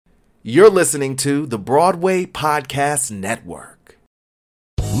You're listening to the Broadway Podcast Network.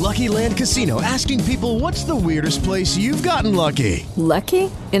 Lucky Land Casino, asking people, what's the weirdest place you've gotten lucky?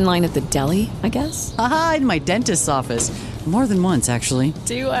 Lucky? In line at the deli, I guess? Aha, in my dentist's office. More than once, actually.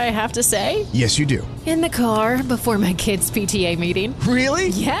 Do I have to say? Yes, you do. In the car before my kids' PTA meeting. Really?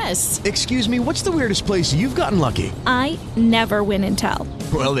 Yes. Excuse me, what's the weirdest place you've gotten lucky? I never win and tell.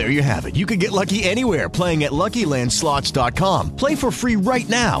 Well, there you have it. You can get lucky anywhere, playing at LuckyLandSlots.com. Play for free right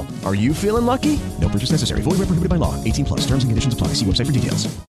now. Are you feeling lucky? No purchase necessary. Void where prohibited by law. 18 plus. Terms and conditions apply. See website for details.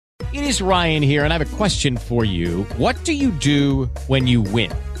 It is Ryan here, and I have a question for you. What do you do when you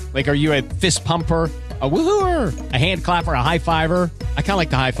win? Like, are you a fist pumper, a woohooer, a hand clapper, a high fiver? I kind of like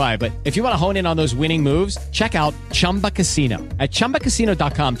the high five, but if you want to hone in on those winning moves, check out Chumba Casino. At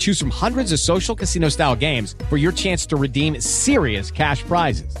ChumbaCasino.com, choose from hundreds of social casino-style games for your chance to redeem serious cash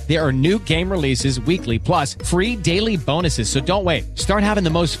prizes. There are new game releases weekly, plus free daily bonuses. So don't wait. Start having the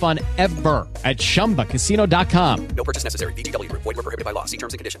most fun ever at ChumbaCasino.com. No purchase necessary. VGW Group. Void where prohibited by law. See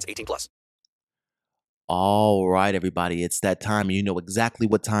terms and conditions. 18 plus. All right, everybody, it's that time. You know exactly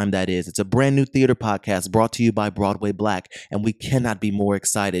what time that is. It's a brand new theater podcast brought to you by Broadway Black, and we cannot be more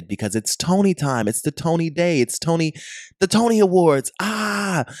excited because it's Tony time. It's the Tony Day. It's the Tony Awards.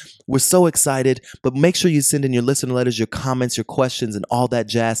 We're so excited, but make sure you send in your listener letters, your comments, your questions, and all that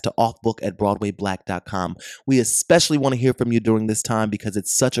jazz to offbook@broadwayblack.com. We especially want to hear from you during this time because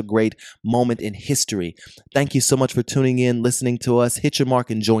it's such a great moment in history. Thank you so much for tuning in, listening to us. Hit your mark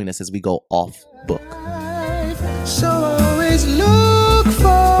and join us as we go off book. So always look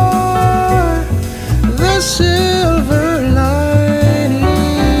for the silver lining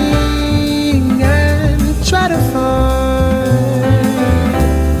and try to find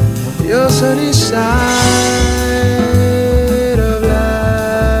your sunny side of life.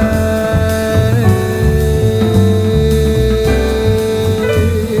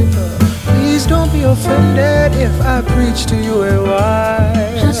 Please don't be offended if I preach to you a while.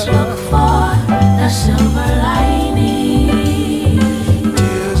 Just look for the silver lining.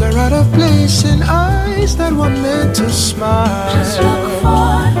 Tears are out of place in eyes that were meant to smile. Just look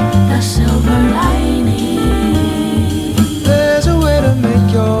for the silver lining. There's a way to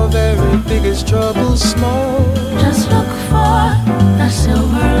make your very biggest trouble small. Just look for the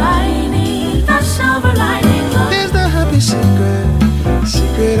silver lining. The silver lining. There's the happy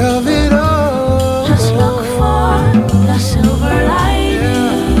secret of it all. Just look for the silver lining.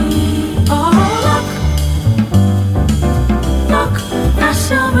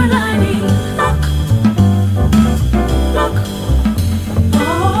 Silver lining, look,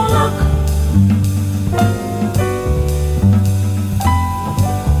 oh look.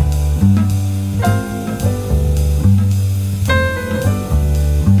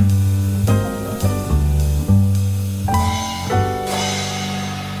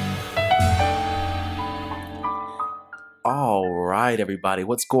 All right, everybody,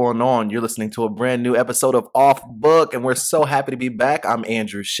 what's going on? You're listening to a brand new episode of Off Book, and we're so happy to be back. I'm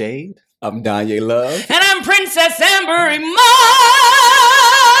Andrew Shade. I'm Danye Love. And I'm Princess Amber Iman.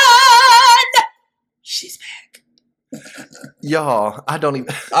 She's back. Y'all, I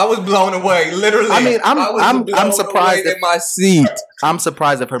was blown away, literally. I mean, I'm surprised in my seat. I'm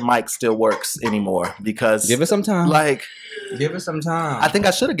surprised if her mic still works anymore because give it some time. Give it some time. I think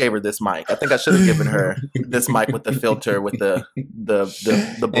I should have gave her this mic. I think I should have given her this mic with the filter with the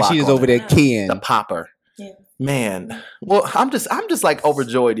block. And she's over there keying the popper. Yeah. Man, well, I'm just like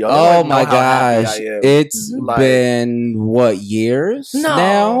overjoyed, y'all. Oh my gosh, it's been what years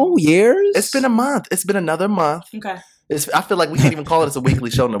now? Years? It's been a month. It's been another month. Okay. I feel like we can't even call it a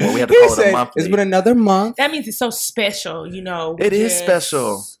weekly show no more. We have to call it a monthly. It's been another month. That means it's so special, you know. It is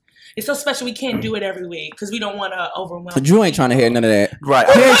special. It's so special we can't do it every week because we don't want to overwhelm. But you ain't trying to hear none of that. Right.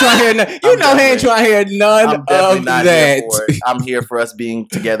 He ain't trying to hear none. You know he ain't trying to hear none of that. Here for it. I'm here for us being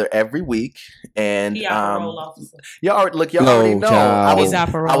together every week. And y'all already know.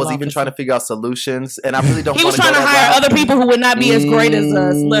 I was even trying to figure out solutions, and I really don't. He was trying to hire other people who would not be as great as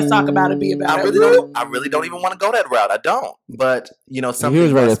us. Let's talk about it. I really don't even want to go that route. I don't. But you know, something. He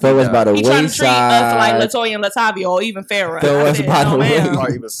was ready to throw us by the wayside. He trying to treat us like Latoya and Latavia, or even Farrah. Throw us by the wayside. Or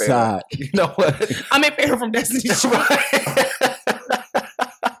even Farrah. You know what? I meant Farrah from Destiny's Child.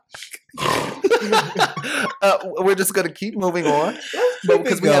 We're just gonna keep moving on, but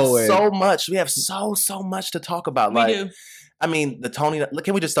because we have so much to talk about. We do. I mean, the Tony.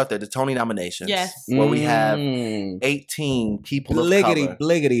 Can we just start there? The Tony nominations. Yes. Where we have 18 people of color.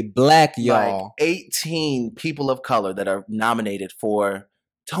 Bliggity black, y'all. Like 18 people of color that are nominated for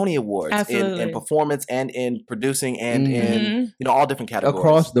Tony Awards in performance and in producing and in all different categories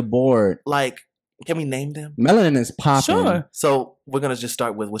across the board. Like, Can we name them? Melanin is popping. Sure. So we're gonna just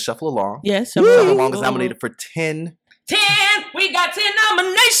start with Shuffle Along. Yes. Shuffle Along is nominated for 10. 10. We got 10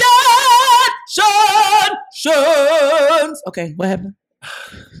 nominations. Okay, what happened?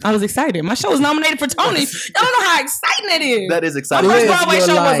 I was excited. My show was nominated for Tony's. Y'all don't know how exciting that is. That is exciting. My first Broadway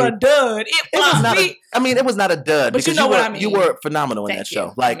show was a dud. It was not a dud. But because you know what I mean. You were phenomenal in that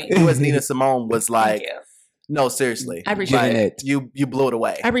show. Like, you as Nina Simone was like, no, seriously. I appreciate it. You blew it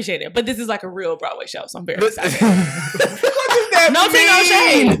away. I appreciate it. But this is like a real Broadway show, so I'm very excited. No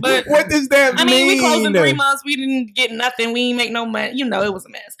shade. But what does that mean? I mean, we closed in 3 months. We didn't get nothing. We didn't make no money. You know, it was a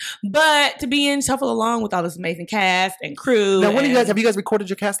mess. But to be in Shuffle Along with all this amazing cast and crew. Now, have you guys recorded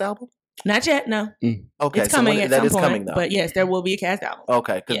your cast album? Not yet, no. Okay, it's coming at some point. Coming, though. But yes, there will be a cast album.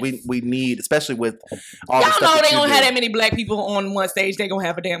 Okay, because we need, especially with all y'all the stuff know they you don't do. have that many black people on one stage. They gonna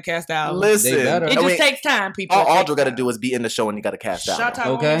have a damn cast album. Listen, it just takes time. People, all Audra got to do is be in the show, and you got a cast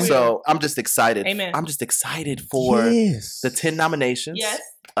album. Okay, so I'm just excited. Amen. I'm just excited for the 10 nominations. Yes.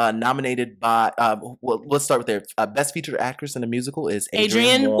 Nominated by well, let's start with there. Best Featured Actress in a Musical is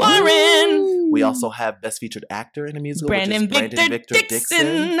Adrienne Warren. We also have Best Featured Actor in a Musical, Brandon Victor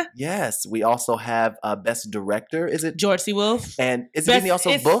Dixon. Yes, we also have Best Director. Is it George C. Wolfe? And is it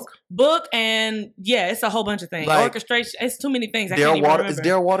also book and it's a whole bunch of things. Like, orchestration. It's too many things. Daryl Waters. Is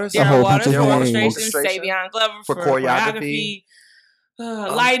Daryl Waters? Daryl Waters for orchestration. Savion Glover for choreography.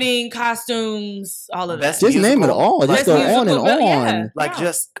 Lighting, costumes, all of that. Just name it all. Just go on and on. Yeah. Like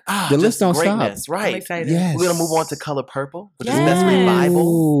the list don't greatness, stop. right? I'm excited. Yes. We're gonna move on to Color Purple, which is Best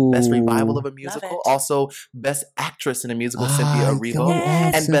Revival of a Musical. Also, Best Actress in a Musical, Cynthia Erivo,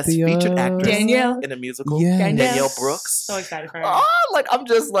 and Best Featured Actress Danielle in a Musical, Yes. Danielle Brooks. So excited for her. I'm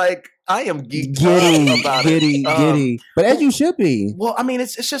just like I am geeked Giddy, about giddy, it. giddy. But as you should be. Well, I mean,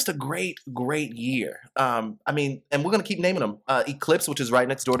 it's just a great year. I mean, and we're gonna keep naming them. Eclipse, which is right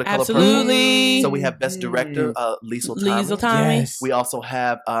next door to Color Purple. Absolutely. So we have Best Director, Liesl Liesl Tommy. Tommy. Yes. We also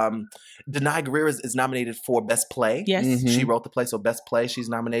have Denai Guerrero is nominated for Best Play. Yes. She wrote the play, so Best Play, she's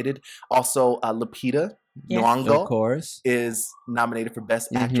nominated. Also, Lupita Yes. Nyong'o Of course. is nominated for Best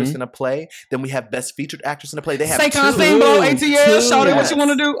Actress in a Play. Then we have Best Featured Actress in a Play. They have Saquon two. Singlo, ATL, shout it what Yes. you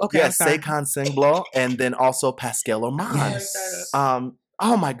want to do. Okay, Yes, Saquon Singlo, and then also Pascal Oman. Yes.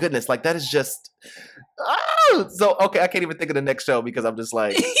 Oh my goodness, like that is just so okay. I can't even think of the next show because I'm just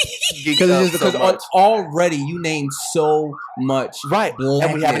like Because already you named so much, right,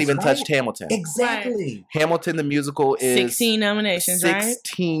 and we haven't even touched Hamilton. Exactly. Hamilton the musical is 16 nominations,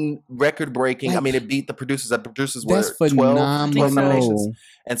 16 record breaking. I mean, it beat the producers. The producers were That's 12 phenomenal. nominations,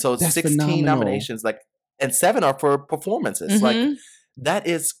 and so That's 16 phenomenal. nominations. Like, and 7 are for performances. Like. That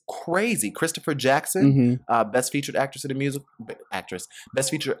is crazy. Christopher Jackson, Best Featured Actress in a Musical, Best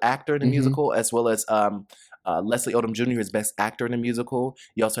Featured Actor in a Musical, as well as Leslie Odom Jr. is Best Actor in a Musical.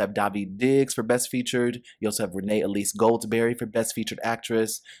 You also have Daveed Diggs for Best Featured. You also have Renee Elise Goldsberry for Best Featured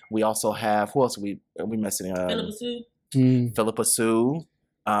Actress. We also have, who else are we missing? Philippa Sue. Philippa Sue.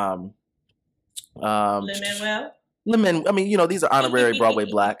 Lin-Manuel. I mean, you know, these are honorary Broadway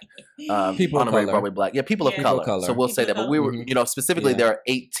Black. People of honorary color. Broadway Black. Yeah, people of color. So we'll say that. But we were, you know, specifically there are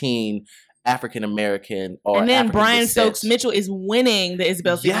 18 African American or and then African Brian descent. Stokes Mitchell is winning the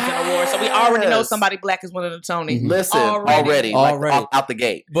Isabel Stevenson Award. So we already know somebody black is winning the Tony. Listen, already. Like, out the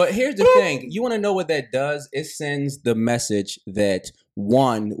gate. But here's the thing. You want to know what that does? It sends the message that,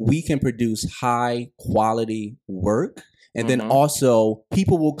 one, we can produce high quality work. And then also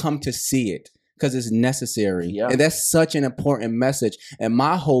people will come to see it because it's necessary. And that's such an important message. And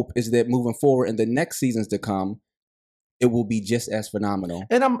my hope is that moving forward in the next seasons to come, it will be just as phenomenal.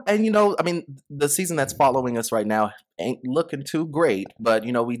 And you know, I mean, the season that's following us right now ain't looking too great, but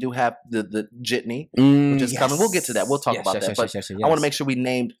you know, we do have the Jitney, which is coming. We'll get to that. We'll talk about that. But I want to make sure we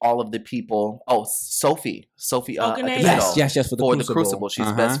named all of the people. Oh, Sophie, yes, for the Crucible.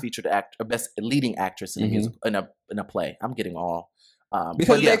 She's Best Featured Actor, or Best Leading Actress in a musical, in a play. I'm getting all.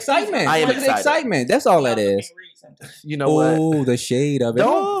 Because of the excitement. I am excited. The excitement. That's all that is. You know what? Oh, the shade of it.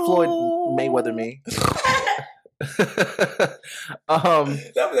 Don't Floyd Mayweather me. That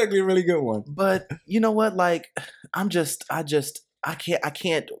was actually a really good one. But you know what? Like, I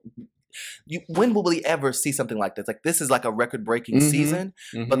can't. When will we ever see something like this? Like, this is like a record-breaking season.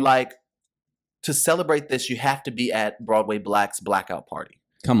 But like, to celebrate this, you have to be at Broadway Black's Blackout Party.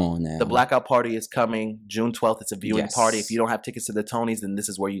 Come on now. The Blackout Party is coming June 12th. It's a viewing party. If you don't have tickets to the Tonys, then this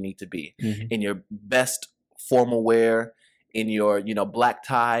is where you need to be. In your best formal wear, in your, you know, black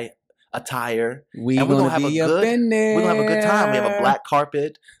tie, attire. We're and we're gonna have be up in there. We're gonna have a good time. We have a black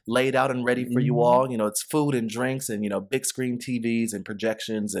carpet laid out and ready for you Mm-hmm. all. You know, it's food and drinks and, you know, big screen TVs and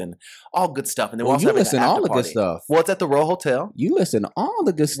projections and all good stuff. And then Well, we're also you having listen an to all after the good party. stuff. Well, it's at the Royal Hotel. You listen to all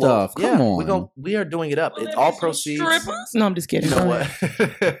the good Well, stuff. Come on. we are doing it up. It's all proceeds. Strippers? No, I'm just kidding. You know what?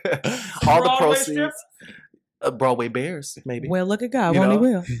 All the Broadway proceeds. strippers? Broadway Bears, maybe. Well, look at God. You Won't he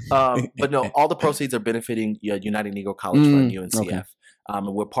know? will. But no, all the proceeds are benefiting United Negro College Fund, UNCF. okay. And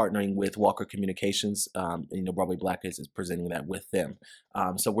we're partnering with Walker Communications. And, you know, Broadway Black is presenting that with them.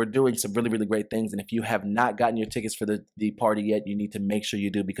 So we're doing some really, really great things. And if you have not gotten your tickets for the party yet, you need to make sure you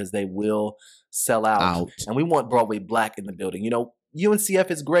do because they will sell out. And we want Broadway Black in the building. You know,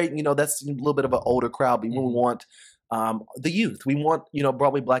 UNCF is great. You know, that's a little bit of an older crowd, but we want the youth. We want, you know,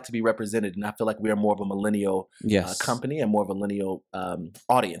 Broadway Black to be represented. And I feel like we are more of a millennial company and more of a millennial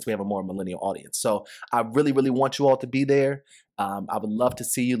audience. We have a more millennial audience. So I really, really want you all to be there. I would love to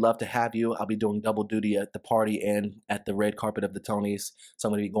see you, love to have you. I'll be doing double duty at the party and at the red carpet of the Tonys. So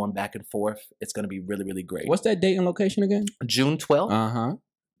I'm going to be going back and forth. It's going to be really, really great. What's that date and location again? June 12th. Uh-huh.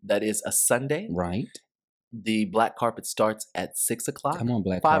 That is a Sunday. Right. The black carpet starts at 6 o'clock. Come on,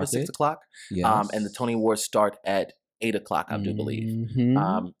 black 5 carpet. or 6 o'clock. Yes. And the Tony Awards start at 8 o'clock, I do believe.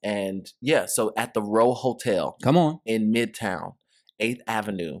 And yeah, so at the Row Hotel. Come on. In Midtown, 8th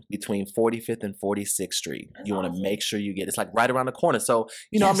Avenue, between 45th and 46th Street. You want to make sure you get it's like right around the corner. So,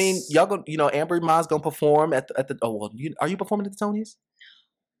 you know, I mean, y'all go, you know, Amber Ma's gonna perform at the oh well, are you performing at the Tonys?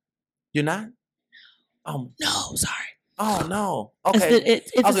 You're not? No, sorry. Oh no. Okay.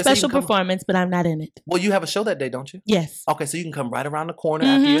 It's a special performance, but I'm not in it. Well, you have a show that day, don't you? Yes. Okay, so you can come right around the corner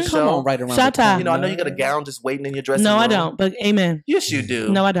after your show. Come on, right around Shut the corner. up. You know, I know you got a gown just waiting in your dressing No, room. I don't. But amen. Yes, you do.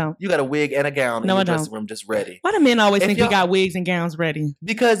 No, I don't. You got a wig and a gown in No, your I don't. dressing room just ready. Why do men always If think we y'all- got wigs and gowns ready?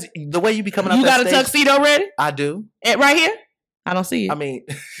 Because the way you be coming out You that got a stage, tuxedo ready? I do. Right here? I don't see it. I mean,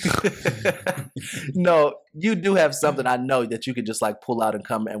 no, you do have something I know that you could just like pull out and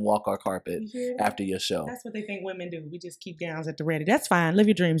come and walk our carpet after your show. That's what they think women do. We just keep gowns at the ready. That's fine. Live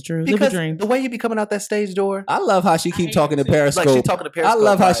your dreams, Drew. Live Because your dreams. the way you be coming out that stage door, I love how she keep talking to Periscope. like she talking to Periscope. I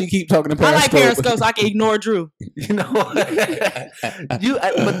love how right? she keep talking to I Periscope. like Periscopes. I can ignore Drew. You know, but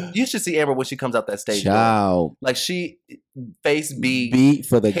you should see Amber when she comes out that stage door. Child. Like she face Beat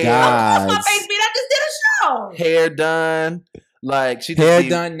for the Hair. That's gods. my face beat. I just did a show. hair done, like she just Hair be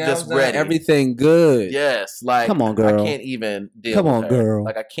done, nails just done, ready. everything good. Yes, like Come on, girl. I can't even deal Come with on, her. girl.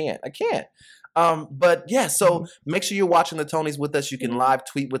 Like I can't. But yeah, so make sure you're watching the Tonys with us. You can live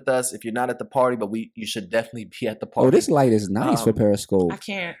tweet with us if you're not at the party, but you should definitely be at the party. Oh, this light is nice for Periscope. I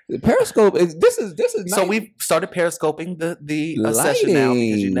can't. Periscope is this is nice. So we've started periscoping the session now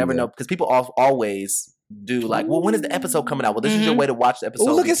because you never know, because people always do like, well, when is the episode coming out? Well, this is your way to watch the episode.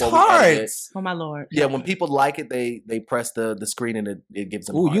 Oh, look, it's before we edit it. hearts. Oh my Lord. Yeah, when people like it, they press the screen and it gives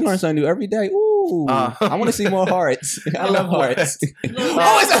them. Ooh, hearts. you learn something new every day. Ooh, I want to see more hearts. I love hearts.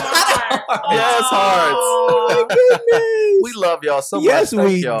 Oh, it's a heart. Yes, hearts. Oh my goodness. We love y'all so much. Yes, Thank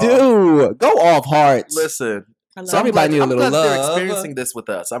we y'all. do. Go off hearts. Listen. So everybody need a little I'm glad they're love. experiencing this with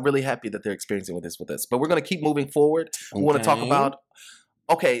us. I'm really happy that they're experiencing this with us. But we're going to keep moving forward. We want to talk Okay. about.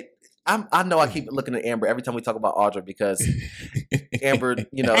 Okay, I know I keep looking at Amber every time we talk about Audra because Amber,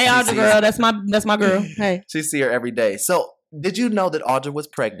 you know, Hey, she Audra sees- girl. That's my girl. Hey. she see her every day. So, did you know that Audra was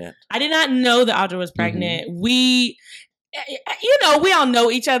pregnant? I did not know that Audra was pregnant. We, you know, we all know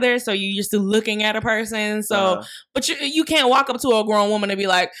each other, so you're used to looking at a person. So, but you can't walk up to a grown woman and be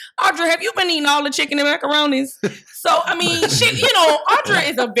like, Audra, have you been eating all the chicken and macaronis? So, I mean, she, you know, Audra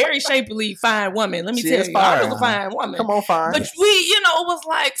is a very shapely, fine woman. Let me She tell is you, fine. Audra's a fine woman. Come on, fine. But we, you know, it was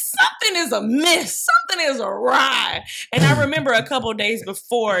like something is amiss, something is awry. And I remember a couple of days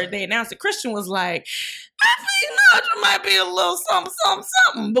before they announced it, Christian was like, I think Audra might be a little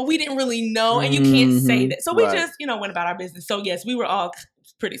something. But we didn't really know, and you can't say that. So we Right. just, you know, went about our business. So yes, we were all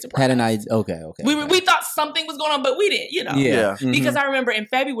pretty surprised. Had an idea. Okay. We thought something was going on, but we didn't, you know. Yeah. Because I remember in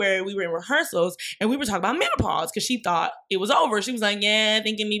February we were in rehearsals and we were talking about menopause because she thought it was over. She was like, "Yeah,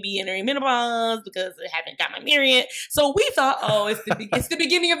 thinking me be entering menopause because I haven't got my period." So we thought, "Oh, it's the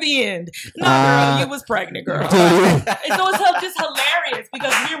beginning of the end." No, girl, you was pregnant, girl. And so it's just hilarious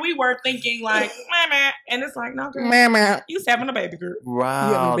because here we were thinking like, "Mama," and it's like, "No, girl, Mama, you's having a baby, girl."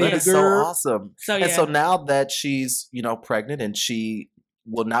 Wow, baby that is girl. so awesome. So And yeah. so now that she's, you know, pregnant and she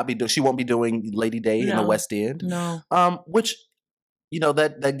will not be she won't be doing Lady Day in the No. West End. No. Which, you know,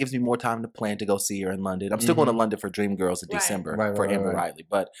 that gives me more time to plan to go see her in London. I'm still going to London for Dreamgirls in Right. December Right, for right, Amber right. Riley.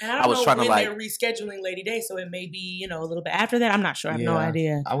 But And I was know trying to when like they're rescheduling Lady Day, so it may be, you know, a little bit after that. I'm not sure. I have no Yeah.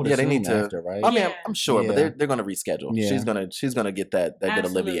 idea. I would yeah, they need assume to. after, right? I mean, Yeah. I'm sure, but Yeah. they're going to reschedule. Yeah. She's gonna get that good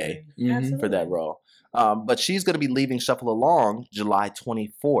Olivier Mhm. for that role. But she's going to be leaving Shuffle Along July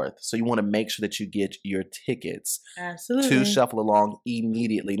 24th. So you want to make sure that you get your tickets to Shuffle Along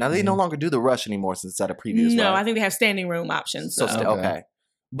immediately. Now, they no longer do the rush anymore since it's at a previous No, right? I think they have standing room options. So, okay.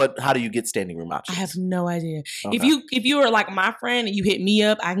 But how do you get standing room options? I have no idea. Okay. If you are like my friend and you hit me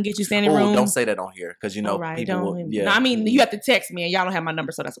up, I can get you standing room. Don't say that on here because you know people will. Yeah. No, I mean, you have to text me and y'all don't have my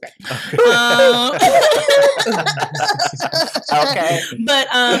number, so that's okay. Okay. But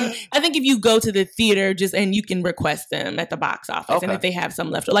I think if you go to the theater and you can request them at the box office, and if they have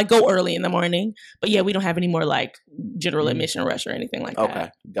some left, like go early in the morning. But yeah, we don't have any more like general admission rush or anything like that. Okay,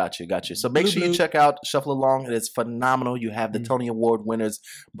 got you. So make sure you check out Shuffle Along. It is phenomenal. You have the Tony Award winners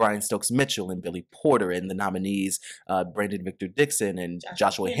Brian Stokes Mitchell and Billy Porter, and the nominees Brandon Victor Dixon and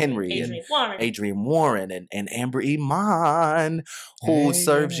Joshua Henry and Adrian Warren and Amber Iman, who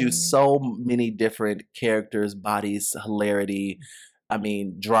serves you so many different characters, bodies, hilarity. I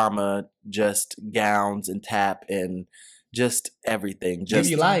mean, drama, just gowns and tap and just everything. Just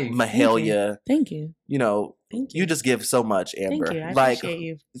give you life. Mahalia. Thank you. You know, you just give so much, Amber. Thank you. I appreciate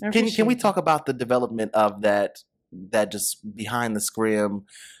you. Can we talk about the development of that just behind the scrim,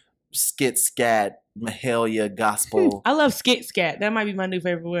 skit scat, Mahalia gospel? I love skit scat. That might be my new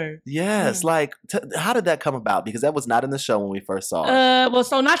favorite word. Yes, like how did that come about? Because that was not in the show when we first saw it. Well,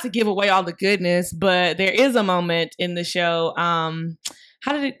 so not to give away all the goodness, but there is a moment in the show.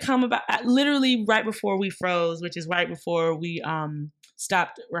 How did it come about? Literally right before we froze, which is right before we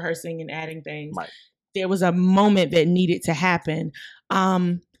stopped rehearsing and adding things. Right. There was a moment that needed to happen.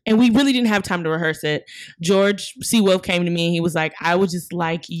 And we really didn't have time to rehearse it. George C. Wolf came to me and he was like, I would just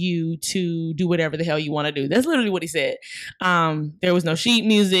like you to do whatever the hell you want to do. That's literally what he said. There was no sheet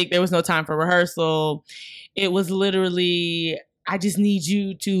music. There was no time for rehearsal. It was literally, I just need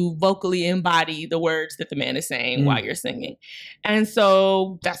you to vocally embody the words that the man is saying while you're singing. And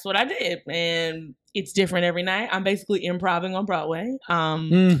so that's what I did. And it's different every night. I'm basically improvising on Broadway.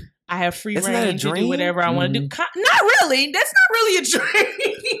 I have free reign to do whatever I want to do. Not really. That's not really a dream.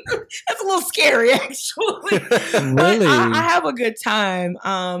 That's a little scary, actually. Really? I have a good time.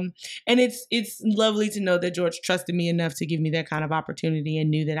 And it's lovely to know that George trusted me enough to give me that kind of opportunity and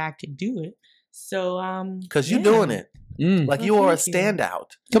knew that I could do it. So, because you're doing it. Like you are a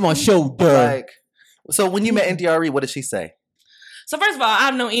standout. Come on, show So when you met NDRE, what did she say? So first of all,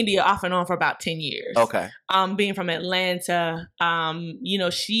 I've known India off and on for about 10 years. Okay. Being from Atlanta,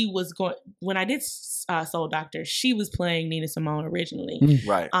 she was going, when I did Soul Doctor, she was playing Nina Simone originally.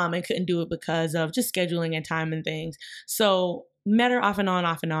 Right. And couldn't do it because of just scheduling and time and things. So met her off and on.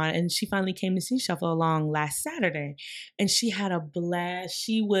 And she finally came to see Shuffle Along last Saturday. And she had a blast.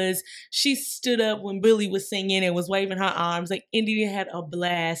 She stood up when Billy was singing and was waving her arms. Like, India had a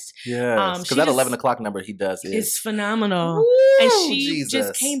blast. Yes. Because that 11 o'clock number he does is phenomenal. Woo, and she Jesus.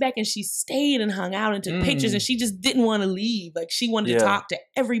 just came back and she stayed and hung out and took pictures. And she just didn't want to leave. Like, she wanted to talk to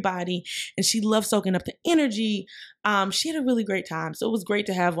everybody. And she loved soaking up the energy. She had a really great time. So it was great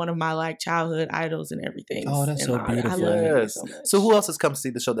to have one of my like childhood idols and everything. Oh, that's so beautiful. I love it so much. So who else has come to see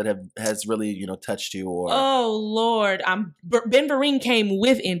the show that has really, touched you? Or oh Lord, Ben Vereen came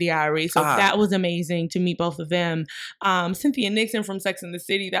with NDRE, so that was amazing to meet both of them. Cynthia Nixon from Sex and the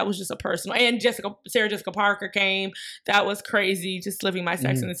City, that was just a personal. And Sarah Jessica Parker came, that was crazy. Just living my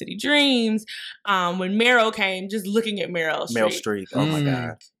Sex and the City dreams. When Meryl came, just looking at Meryl Streep. Oh my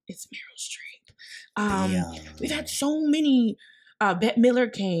God, it's Meryl Streep. We've had so many. Bette Miller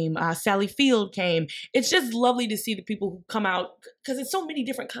came, Sally Field came. It's just lovely to see the people who come out, because it's so many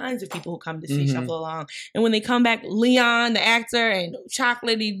different kinds of people who come to see Shuffle Along. And when they come back, Leon, the actor, and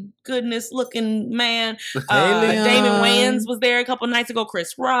chocolatey goodness looking man, Damon Wayans was there a couple nights ago,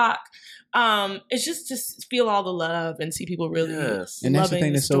 Chris Rock. It's just to feel all the love and see people really and that's the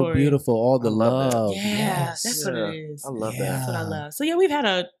thing that's so beautiful, all the love. That's what it is. I love that. That's what I love. So yeah, we've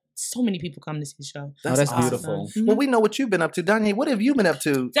had so many people come to see the show. That's awesome. beautiful. Well, we know what you've been up to. Danye, what have you been up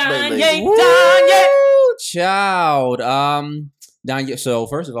to lately? Danye! Child. Danye. So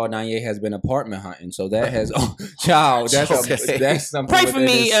first of all, Danye has been apartment hunting. So that has that's something. Pray for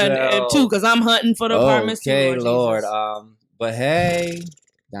me too, because I'm hunting for the apartments too. Okay, Lord. But hey,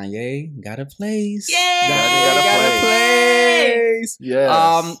 Danye got a place. Yeah, Danye got a place.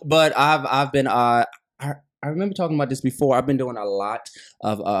 Yes. But I've been I remember talking about this before. I've been doing a lot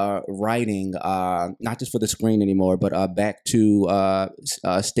of writing, not just for the screen anymore, but back to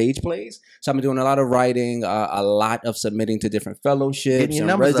stage plays. So I've been doing a lot of writing, a lot of submitting to different fellowships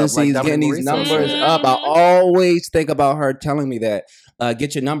and residencies, getting these numbers up. I always think about her telling me that.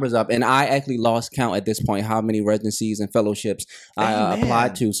 Get your numbers up. And I actually lost count at this point how many residencies and fellowships I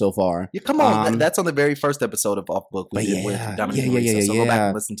applied to so far. Yeah, come on. That's on the very first episode of Off Book we did with Dominique Marisa. So go back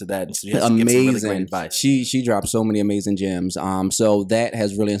and listen to that. And she has some really great advice. She dropped so many amazing gems. So that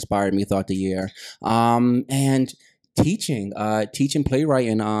has really inspired me throughout the year. And teaching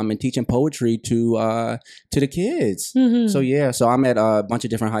playwriting and teaching poetry to the kids. Mm-hmm. So I'm at a bunch of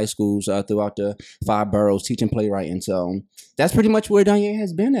different high schools throughout the 5 boroughs teaching playwriting. So that's pretty much where Danye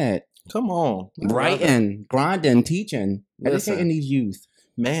has been at. Come on. Writing, grinding, teaching, educating these youth.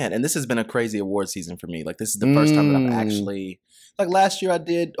 Man, and this has been a crazy award season for me. Like, this is the first time that I've actually, like, last year I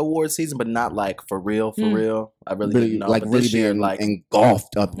did award season, but not like for real. I really didn't know. Like, but really this year, being like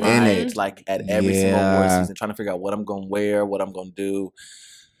engulfed up in it. Like at every single award season, trying to figure out what I'm going to wear, what I'm going to do.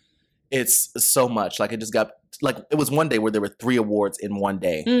 It's so much. Like, it just got, like, it was one day where there were 3 awards in one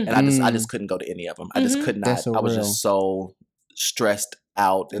day, and I just couldn't go to any of them. I just could not. I was just so stressed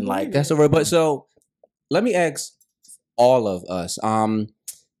out and like. That's so real. But so let me ask all of us.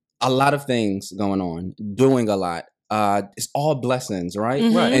 A lot of things going on, doing a lot. It's all blessings, right?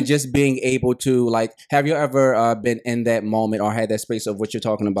 Right. And just being able to, like, have you ever been in that moment or had that space of what you're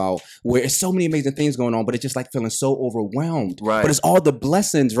talking about where it's so many amazing things going on, but it's just like feeling so overwhelmed. Right. But it's all the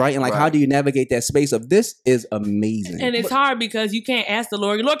blessings, right? And like, how do you navigate that space of this is amazing? And it's hard because you can't ask the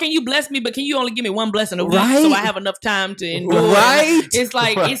Lord, can you bless me? But can you only give me one blessing a week so I have enough time to endure? Right. It's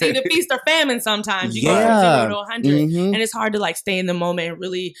like, it's either feast or famine sometimes. You go from 0 to 100. And it's hard to like stay in the moment and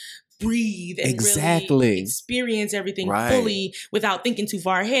really breathe and really experience everything fully without thinking too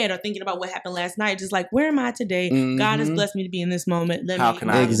far ahead or thinking about what happened last night. Just like, where am I today? God has blessed me to be in this moment. How can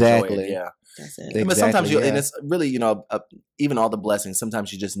I enjoy it? Yeah. That's it. But sometimes and it's really, even all the blessings,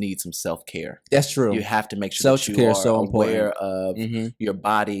 sometimes you just need some self-care. That's true. You have to make sure that you are aware of your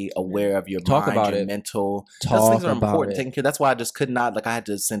body, aware of your mind, your mental. Those things are important. Taking care. That's why I just could not, like, I had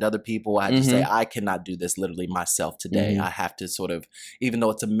to send other people. I had to say, I cannot do this literally myself today. I have to sort of, even though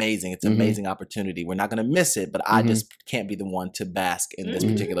it's amazing, it's an amazing opportunity. We're not going to miss it, but I just can't be the one to bask in this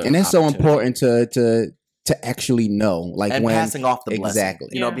particular And it's so important to actually know, like, and when passing off the blessing, exactly,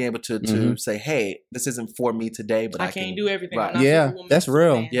 being able to say, hey, this isn't for me today, but I can't do everything. Right. Yeah, that's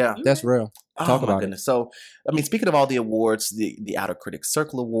real. Yeah, that's real. Talk about it. So, I mean, speaking of all the awards, the Outer Critics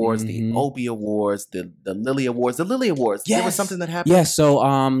Circle Awards, the Obie Awards, the Lily Awards, there was something that happened. Yeah, so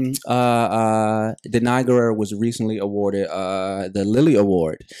Denai Guerrero was recently awarded the Lily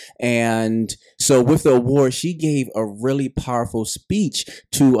Award, and so with the award, she gave a really powerful speech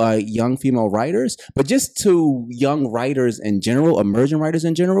to young female writers, but just to young writers in general, emerging writers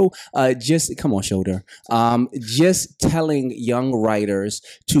in general. Just come on, shoulder. Just telling young writers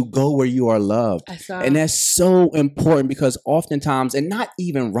to go where you are loved. And that's so important because oftentimes, and not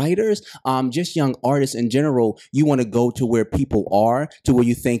even writers, just young artists in general, you want to go to where people are, to where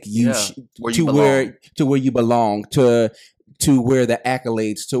you think to where you belong, to where the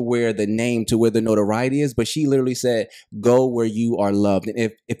accolades, to where the name, to where the notoriety is. But she literally said, go where you are loved.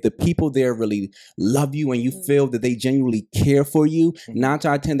 And if the people there really love you and you feel that they genuinely care for you, 9 out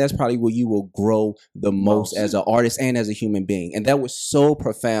of 10, that's probably where you will grow the most as an artist and as a human being. And that was so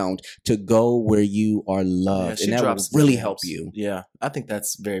profound, to go where you are loved. Yeah, and that will really help you. Yeah, I think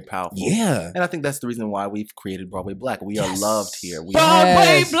that's very powerful. Yeah. And I think that's the reason why we've created Broadway Black. We are loved here.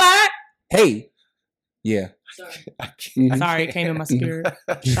 Broadway Black! Hey. Yeah. Sorry, it came in my spirit.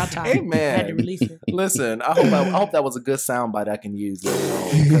 Hey, man. I had to release it. Listen, I hope that was a good soundbite I can use.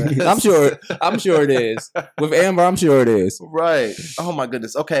 I'm sure it is. With Amber, I'm sure it is. Right. Oh my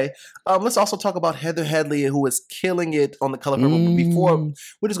goodness. Okay. Let's also talk about Heather Headley, who is killing it on The Color Purple. But before,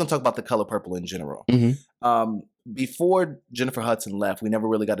 we're just going to talk about The Color Purple in general. Before Jennifer Hudson left, we never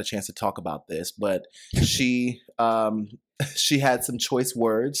really got a chance to talk about this, but she had some choice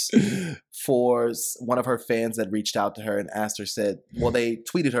words for one of her fans that reached out to her and asked her, they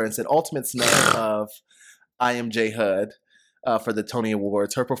tweeted her and said, ultimate snub of I Am J Hud for the Tony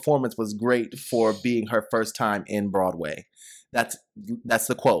Awards. Her performance was great for being her first time in Broadway. That's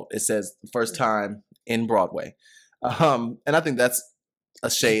the quote. It says first time in Broadway. And I think that's a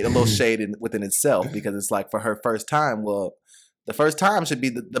little shade within itself, because it's like, for her first time, well, the first time should be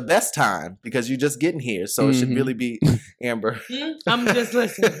the best time because you're just getting here. So it should really be Amber. I'm just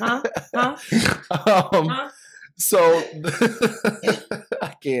listening. Huh? So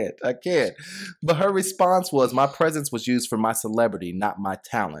I can't. But her response was, my presence was used for my celebrity, not my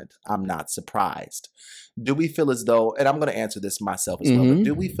talent. I'm not surprised. do we feel as though, and I'm going to answer this myself as well, but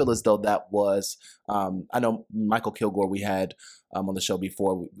do we feel as though that was, I know Michael Kilgore, we had on the show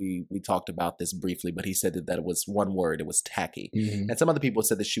before, we talked about this briefly, but he said that it was one word, it was tacky. And some other people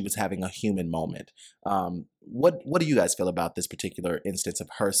said that she was having a human moment. What do you guys feel about this particular instance of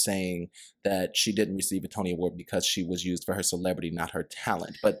her saying that she didn't receive a Tony Award because she was used for her celebrity, not her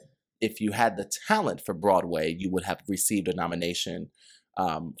talent? But if you had the talent for Broadway, you would have received a nomination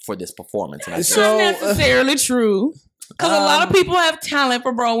for this performance. And That's not necessarily true. Because a lot of people have talent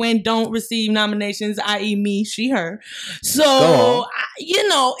for Broadway and don't receive nominations, i.e. me, she, her. So,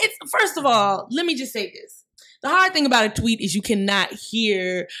 it's first of all, let me just say this. The hard thing about a tweet is you cannot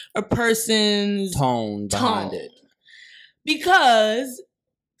hear a person's tone behind it. Because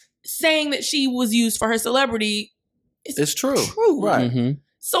saying that she was used for her celebrity is true. Right.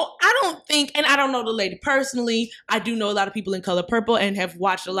 So I don't think, and I don't know the lady personally, I do know a lot of people in Color Purple and have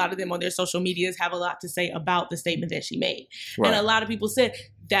watched a lot of them on their social medias have a lot to say about the statement that she made. Right. And a lot of people said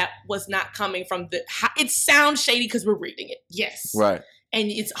that was not coming from it sounds shady because we're reading it. Yes. Right. And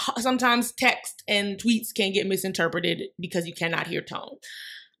it's sometimes text and tweets can get misinterpreted because you cannot hear tone.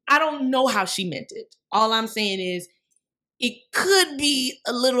 I don't know how she meant it. All I'm saying is it could be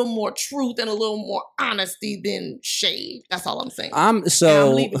a little more truth and a little more honesty than shade. That's all I'm saying. I'm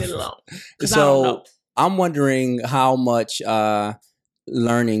leaving it alone. So I'm wondering how much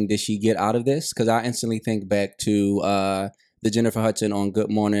learning did she get out of this? Because I instantly think back to the Jennifer Hudson on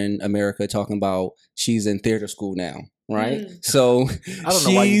Good Morning America talking about she's in theater school now. Right? So I don't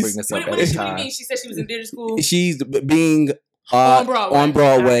know why you bring this up at this time. What do you mean? She said she was in theater school? She's being on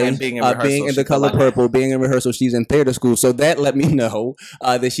Broadway, and being in rehearsal, being in the Color Purple, being in rehearsal. She's in theater school. So that let me know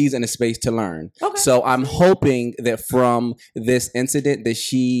that she's in a space to learn. Okay. So I'm hoping that from this incident that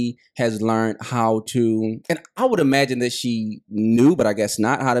she has learned how to, and I would imagine that she knew, but I guess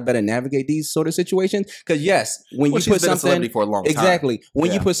not, how to better navigate these sort of situations. Because yes, when you put something, a celebrity for a long time.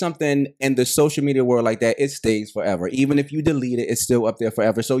 When you put something in the social media world like that, it stays forever. Even if you delete it, it's still up there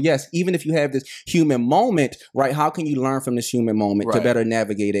forever. So yes, even if you have this human moment, right? How can you learn from this human moment to better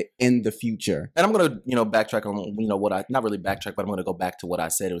navigate it in the future? And I'm going to, backtrack on, what I, not really backtrack, but I'm going to go back to what I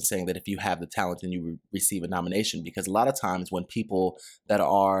said. It was saying that if you have the talent, then you receive a nomination, because a lot of times when people that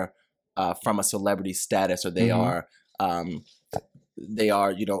are from a celebrity status, or they are, in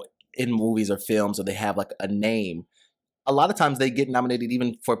movies or films, or they have like a name, a lot of times they get nominated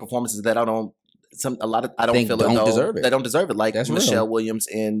even for performances that I don't deserve it. They don't deserve it. Like that's Michelle Williams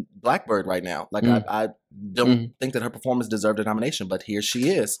in Blackbird right now. Like I don't think that her performance deserved a nomination, but here she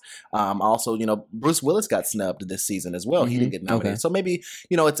is. Also, Bruce Willis got snubbed this season as well. He didn't get nominated. Okay. So maybe,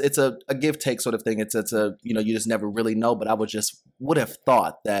 it's a give take sort of thing. It's a you just never really know. But I would have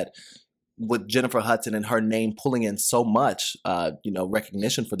thought that with Jennifer Hudson and her name pulling in so much,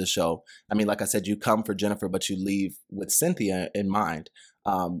 recognition for the show. I mean, like I said, you come for Jennifer, but you leave with Cynthia in mind.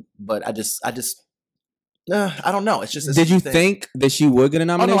 But I don't know. It's just. Did you think that she would get a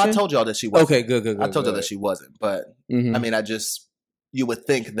nomination? Oh no, I told y'all that she wasn't. Okay, good. I told y'all that she wasn't, but I mean, you would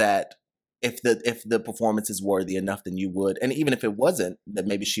think that if the performance is worthy enough, then you would, and even if it wasn't, that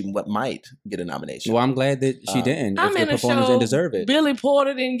maybe she might get a nomination. Well, I'm glad that she didn't. I'm in a show. Didn't deserve it. Billy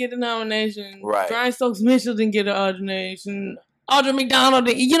Porter didn't get a nomination. Right. Brian Stokes Mitchell didn't get a nomination. Audra McDonald,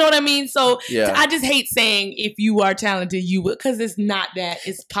 you know what I mean? So I just hate saying if you are talented, you would, because it's not that.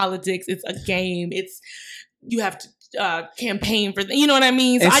 It's politics. It's a game. You have to campaign for, you know what I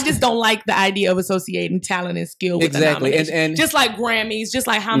mean? So I just don't like the idea of associating talent and skill with a nomination. And just like Grammys, just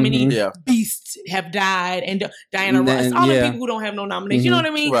like how many beasts have died, and Diana Ross, all the people who don't have no nomination. You know what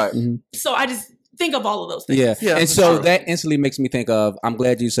I mean? Right. So I just think of all of those things. Yeah. And so that instantly makes me think of, I'm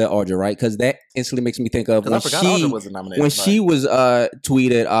glad you said Audra, right? Because that instantly makes me think of when she was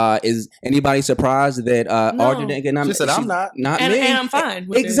tweeted, is anybody surprised that Audra didn't get nominated? She said, I'm not me. And I'm fine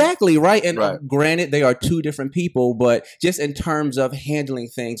with exactly, right? And granted, they are two different people, but just in terms of handling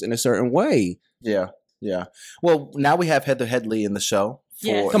things in a certain way. Yeah. Well, now we have Heather Headley in the show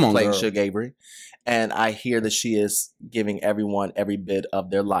for playing Suge Avery. And I hear that she is giving everyone every bit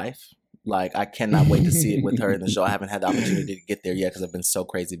of their life. Like, I cannot wait to see it with her in the show. I haven't had the opportunity to get there yet because I've been so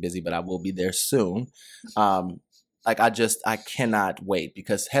crazy busy, but I will be there soon. I cannot wait,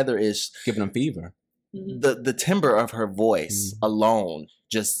 because Heather is giving them fever. The timbre of her voice alone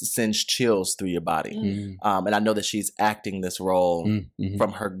just sends chills through your body. Mm-hmm. And I know that she's acting this role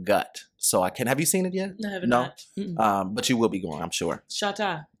from her gut. So have you seen it yet? No, I have not. But you will be going, I'm sure.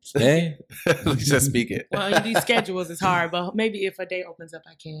 Shata. Hey, Just speak it. Well, in these schedules, it's hard, but maybe if a day opens up,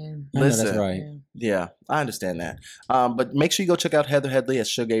 I can. Listen, that's right. Yeah, I understand that. But make sure you go check out Heather Headley at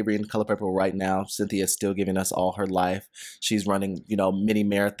Sugar Avery and Color Purple right now. Cynthia is still giving us all her life. She's running, mini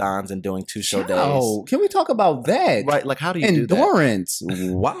marathons and doing 2-show days. Oh, can we talk about that? Right, like how do you do that? Endurance.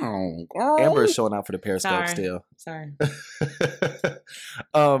 Wow, girl. Amber is showing out for the Periscope still. Sorry.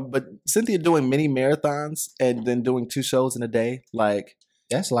 But Cynthia doing mini marathons and then doing 2 shows in a day,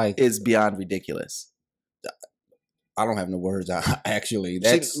 that's like is beyond ridiculous. I don't have no words. Actually,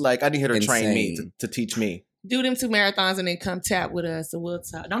 that's I need her to train me insane. to teach me. Do them 2 marathons and then come tap with us and we'll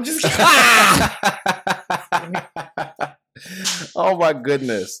talk. No, I'm just Oh my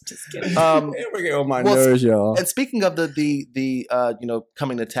goodness! Just kidding. We're getting on my nerves, y'all. And speaking of the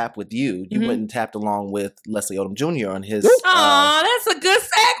coming to tap with you, you went and tapped along with Leslie Odom Jr. on his. Aw, that's a good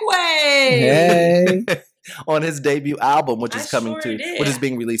segue. Hey. On his debut album, which is which is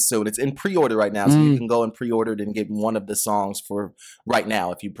being released soon. It's in pre-order right now, so you can go and pre-order it and get one of the songs for right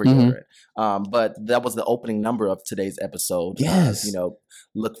now if you pre-order it. But that was the opening number of today's episode. Yes.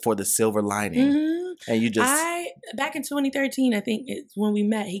 Look for the silver lining. And you just back in 2013, I think it's when we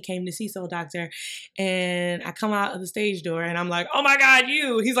met. He came to see Soul Doctor, and I come out of the stage door, and I'm like, "Oh my God,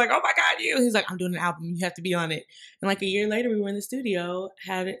 you!" He's like, "Oh my God, you!" He's like, "I'm doing an album. You have to be on it." And like a year later, we were in the studio,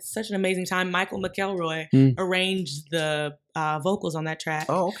 had such an amazing time. Michael McElroy arranged the vocals on that track.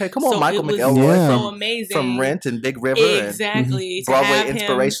 Oh, okay. Come on, so Michael it was McElroy so amazing from Rent and Big River. Exactly. And to Broadway have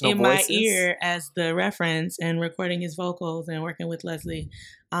inspirational him in voices. my ear as the reference and recording his vocals and working with Leslie.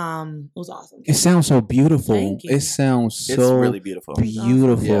 It was awesome. It sounds so beautiful. Thank you. It sounds so It's really beautiful.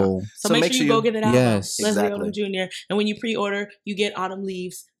 Beautiful. Yeah. So make sure you go get it out. Yes. Leslie Exactly. Odom Jr. And when you pre-order, you get Autumn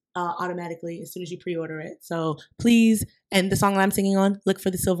Leaves automatically as soon as you pre-order it. So please, and the song that I'm singing on, look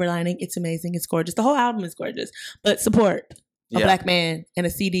for the silver lining. It's amazing. It's gorgeous. The whole album is gorgeous. But support a black man and a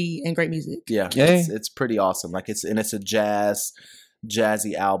CD and great music. Yeah, it's pretty awesome. It's a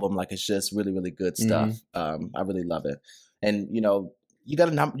jazzy album. It's just really, really good stuff. I really love it. And you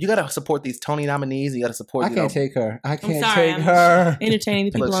gotta support these Tony nominees. You gotta support. I can't take her. I can't sorry, take I'm her. Entertaining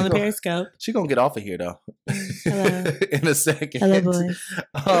the people on the Periscope. She's gonna get off of here though. Hello. In a second. Hello, boys.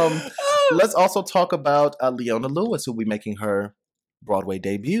 Let's also talk about Leona Lewis, who will be making her Broadway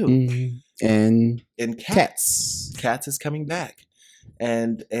debut. And in Cats. Cats is coming back,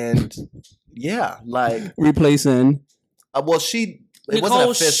 and yeah, replacing. It Nicole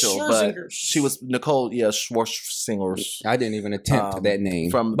wasn't official, but Scherzinger. she was Nicole. Yeah, Schwarzenegger. I didn't even attempt that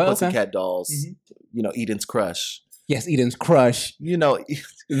name from but Pussycat Dolls. Eden's crush. Yes, Eden's crush.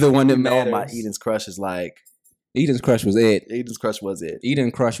 The one that matters. My Eden's crush is Eden's crush was it. Eden's crush was it.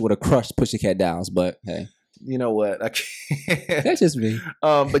 Eden crush would have crushed Pussycat Dolls, but hey, you know what? I can't. That's just me.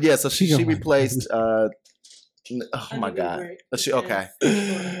 But yeah, so she replaced. Oh my God! Okay.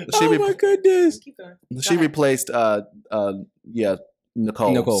 My goodness! She replaced.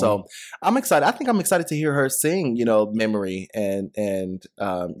 Nicole. So I'm excited. I think I'm excited to hear her sing. Memory and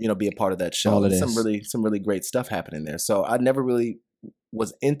be a part of that show. There's some really great stuff happening there. So I never really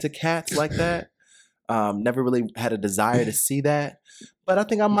was into Cats like that. Never really had a desire to see that. But I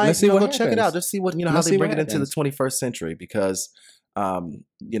think I might go check it out. Just see what how they bring it into the 21st century because.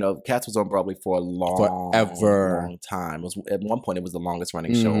 Cats was on Broadway for a long time. At one point it was the longest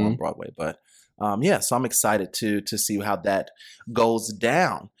running show on Broadway. But so I'm excited to see how that goes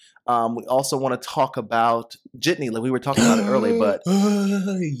down. We also want to talk about Jitney. We were talking about it earlier, but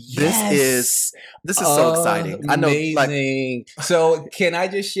this is so exciting. I know. Amazing. So can I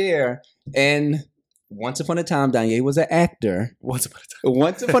just share? And once upon a time, Danye was an actor. Once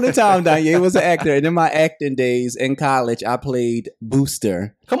upon a time, Danye was an actor. And in my acting days in college, I played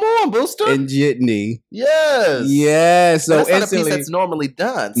Booster. Come on, Booster. In Jitney. Yes. Yes. So that's not a piece that's normally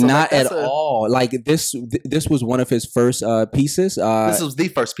done. So not at all. This was one of his first pieces. This was the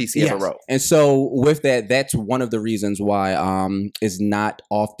first piece he ever wrote. And so with that, that's one of the reasons why it's not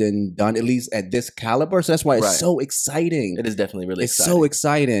often done, at least at this caliber. So that's why it's so exciting. It is definitely really exciting. It's so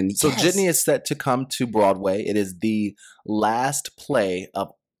exciting. So Jitney is set to come to Broadway. It is the last play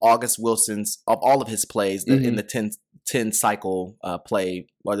of August Wilson's, of all of his plays in the 10 10 cycle play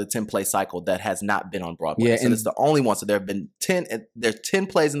or the 10 play cycle that has not been on Broadway. Yeah, so and it's the only one. So there have been 10. There's 10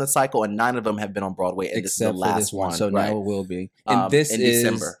 plays in the cycle, and 9 of them have been on Broadway. And this is the except for last this one. one. So right? now it will be. And this in is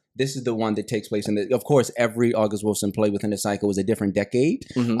December. This is the one that takes place in the. Of course, every August Wilson play within the cycle is a different decade.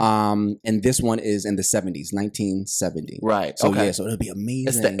 Mhm. And this one is in the 70s, 1970. Right. So okay. yeah, so it'll be amazing.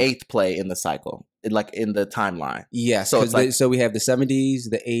 It's the 8th play in the cycle, like in the timeline. Yes. So So it's like- so we have the 70s,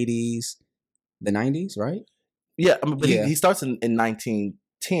 the 80s, the 90s, right? Yeah, I mean, but Yeah. he starts in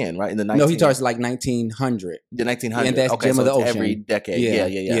 1910, right? In the 19, No, he starts like 1900. the 1900. And that's okay, Gem so of the it's Ocean. every decade.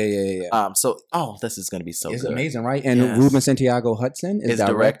 Yeah. So this is going to be so It's good. amazing, right? And Yes. Ruben Santiago Hudson is Is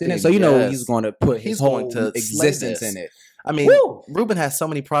directing it. directing, So you know yes. he's going to put He's his whole going to slay existence this. in it. I mean, Woo! Ruben has so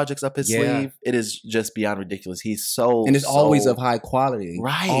many projects up his Yeah. sleeve. It is just beyond ridiculous. He's so And it's always so- of high quality.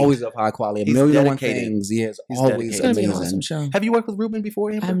 Right. Always of high quality. He's 1,000,001 dedicated. things. Yeah, it's He's always dedicated. It's gonna be an amazing. awesome show. Have you worked with Ruben before,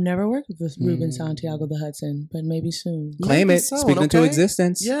 Amber? I've never worked with Ruben Mm. Santiago the Hudson, but maybe soon. Claim Maybe it. so, Speak into okay?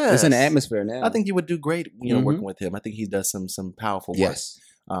 existence. Yes. It's in the atmosphere now. I think you would do great, working Mhm. with him. I think he does some powerful work. Yes.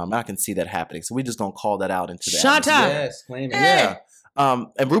 I can see that happening. So we're just gonna call that out into the Shut atmosphere. up. Yes, claim it. Yeah. And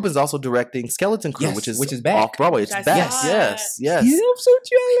Ruben's also directing Skeleton Crew, Yes, which is back. off Broadway. It's That's back. yes. Yes. Yes. Yeah, I'm so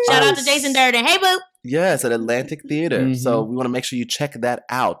jealous. Shout out to Jason Durden. Hey, boo. Yes, at Atlantic Theater. Mhm. So we want to make sure you check that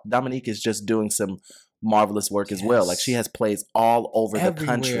out. Dominique is just doing some marvelous work as well. Like she has plays all over the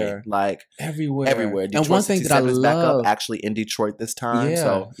country. Everywhere. Like Everywhere. everywhere. Detroit And one thing that I 67 is back up love, actually in Detroit this time. yeah,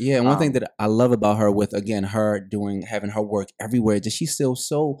 So yeah. And one thing um, that I love about her, with again her having her work everywhere, just she's still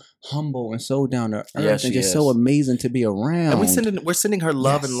so humble and so down to earth, Yeah, and she just is. so amazing to be around. and we're sending her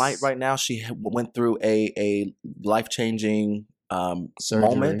love and light Yes. right now. She went through a life changing Surgery.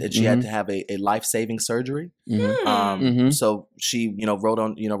 moment, and she had Mhm. to have a life saving surgery. Mhm. Um, So she, wrote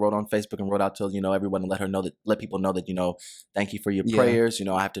on Facebook and wrote out to everyone and let people know that thank you for your Yeah. prayers.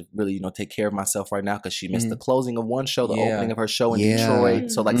 I have to really take care of myself right now because she missed Mhm. the closing of one show, the Yeah. opening of her show in Yeah.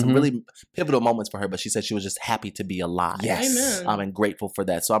 Detroit. So like some Mhm. really pivotal moments for her. But she said she was just happy to be alive. Yes. Amen. And grateful for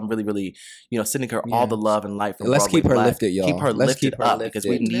that. So I'm really, really, sending her all the Yes. love and light from Let's Broadway keep her Black. lifted, y'all. Keep her Let's lifted keep her up because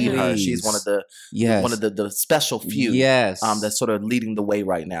we lifted, need her. She's one of the Yes. one of the special few Yes. that's sort of leading the way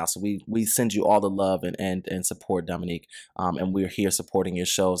right now. So we send you all the love and support, Dominique. And we're here supporting your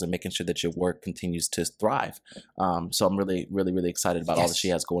shows and making sure that your work continues to thrive. So I'm really, really, really excited about all that she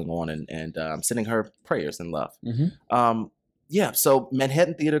has going on and sending her prayers and love. Mhm. So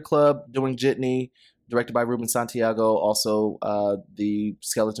Manhattan Theater Club doing Jitney, directed by Ruben Santiago. Also the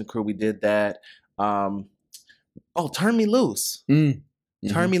Skeleton Crew, we did that. Turn Me Loose. Mm.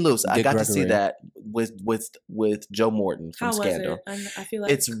 Turn Mhm. Me Loose. I Dick got to see Gregory. that with Joe Morton from How was Scandal. it? I feel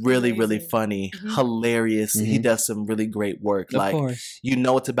like It's really, really amazing. funny, Mhm. hilarious. He Mhm. does some really great work. Of Like course.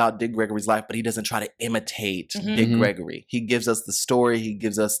 it's about Dick Gregory's life, but he doesn't try to imitate Mhm. Dick Mhm. Gregory. He gives us the story. He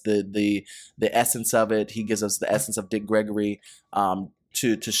gives us the essence of it. He gives us the essence of Dick Gregory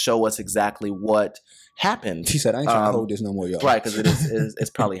to show us exactly what happened. She said, "I ain't trying to hold this no more, y'all." Right, because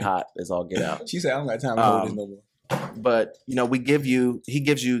it's probably hot as all get out. She said, "I don't got time to hold this no more." But he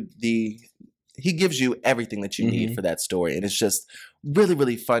gives you everything that you need Mhm. for that story, and it's just really,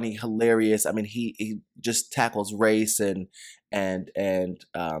 really funny, hilarious. I mean, he just tackles race and climbing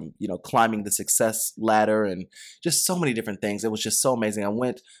the success ladder and just so many different things. It was just so amazing. I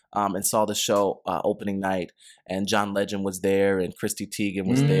went and saw the show opening night, and John Legend was there, and Christy Teigen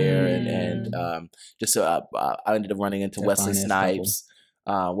was there, and I ended up running into That Wesley fine-ass Snipes.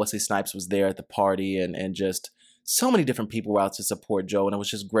 Wesley Snipes was there at the party, and just so many different people were out to support Joe, and it was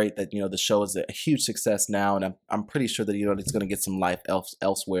just great that the show is a huge success now, and I'm pretty sure that it's going to get some life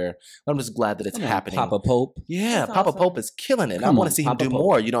elsewhere. I'm just glad that it's happening. Papa Pope. Yeah, That's Papa awesome. Pope is killing it. Come I want on, to see him Papa do Pope.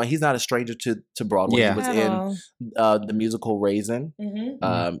 more. He's not a stranger to Broadway. Yeah. He was At in all. the musical Raisin,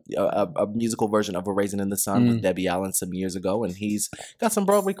 a musical version of A Raisin in the Sun with Debbie Allen some years ago, and he's got some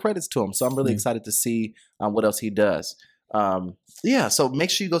Broadway credits to him. So I'm really excited to see what else he does. So make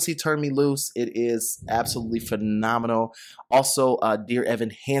sure you go see Turn Me Loose. It is absolutely phenomenal. Also, Dear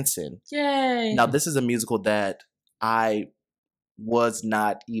Evan Hansen. Yay. Now, this is a musical that I was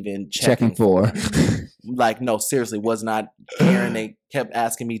not even Checking for. Like, no, seriously, was not caring. They kept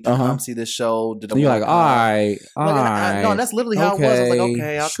asking me to come see this show. Did I You're wanna like, come? all right, all Like, right. no, that's literally how it was. I was like, Okay,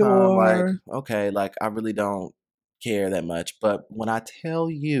 okay, I'll come. sure. Like, okay, like I really don't care that much. But when I tell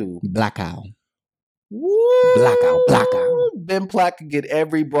you, Blackout. woo, Blackout. Ben Platt can get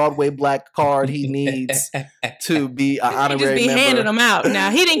every Broadway Black card he needs to be an He honorary just be member. handing them out. Now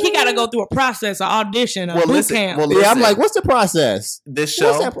he got to go through a process, an audition, a boot camp. Yeah, I'm like, what's the process? This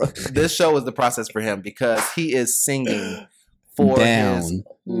What's show, that this show is the process for him because he is singing for down. his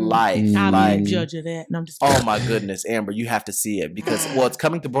life. I'm Like, a judge of that. No, I'm just oh my goodness, Amber, you have to see it because it's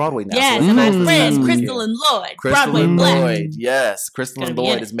coming to Broadway now. yes, so and my it's- friends it's- Crystal and Lloyd, Crystal Broadway and Black. Lloyd, yes. Crystal Gonna and be in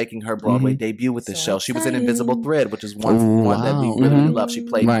Lloyd it. is making her Broadway debut with this So show. She was in exciting. Invisible Thread, which is one that we wow. really love. She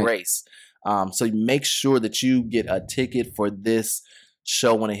played Right. Grace. So you make sure that you get a ticket for this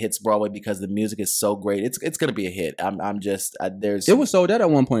show when it hits Broadway because the music is so great. It's gonna be a hit. There's It was sold out at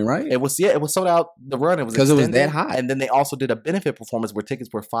one point, right? it was sold out the run. It was 'Cause it was extended, that hot. and then they also did a benefit performance where tickets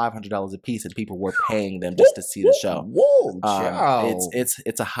were $500 a piece, and people were paying them just to see the show. Whoa, child.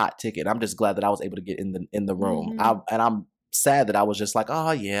 It's a hot ticket. I'm just glad that I was able to get in the room. Mhm. I'm sad that I was just like,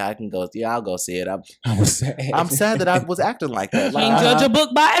 oh yeah, I can go. Yeah, I'll go see it. I was sad. I'm sad that I was acting like that. Like, Can't judge a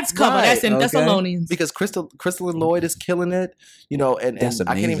book by its cover. Right, That's in okay. Thessalonians. because Crystal and Lloyd is killing it, and That's I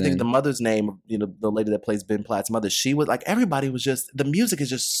can't even think amazing. of the mother's name. The lady that plays Ben Platt's mother. She was like, everybody was just, the music is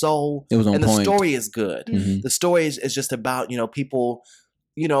just so, It was on and point. the story is good. Mhm. The story is just about people,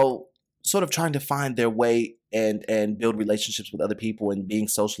 sort of trying to find their way and build relationships with other people and being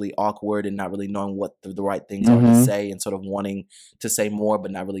socially awkward and not really knowing what the right things are to Mhm. say and sort of wanting to say more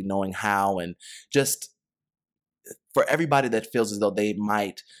but not really knowing how, and just for everybody that feels as though they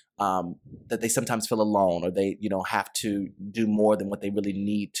might that they sometimes feel alone or they have to do more than what they really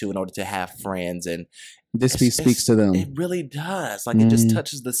need to in order to have friends. And This piece speaks to them. it really does. Like, it just Mhm.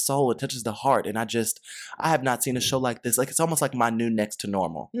 touches the soul, it touches the heart. And I have not seen a show like this. Like, it's almost like my new Next to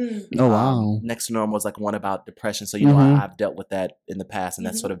Normal. Oh, wow. Next to Normal is like one about depression. So, Mhm. I've dealt with that in the past, and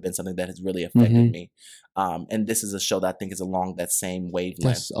that's Mhm. sort of been something that has really affected Mhm. me. And this is a show that I think is along that same wavelength.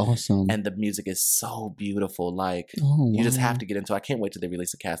 That's awesome. And the music is so beautiful. Like, Oh, you just wow. have to get into it. I can't wait till they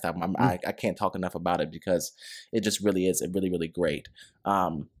release a cast album. I can't talk enough about it because it just really is really, really great.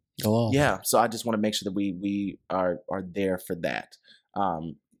 Go off. Yeah, so I just want to make sure that we are there for that.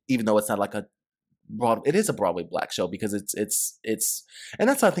 Even though it's not like it is a Broadway Black show because it's and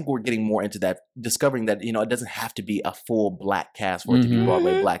that's why I think we're getting more into that, discovering that it doesn't have to be a full Black cast for it to be Mhm.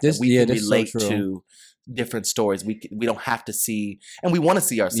 Broadway Black. This- that we yeah, can this is so relate true. to different stories. We don't have to see, and we want to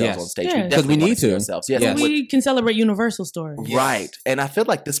see ourselves Yes. on stage. Yeah. We 'Cause definitely we wanna need see to. ourselves. Yes, Yes. with- We can celebrate universal stories. right. And I feel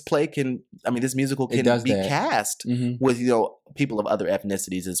like this musical It can does be that. cast Mhm. with people of other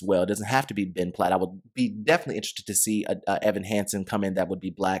ethnicities as well. It doesn't have to be Ben Platt. I would be definitely interested to see Evan Hansen come in that would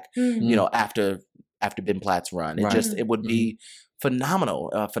be Black. Mhm. After Ben Platt's run, Right. it would be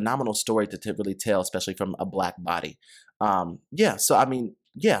phenomenal, phenomenal story to really tell, especially from a Black body. So I mean,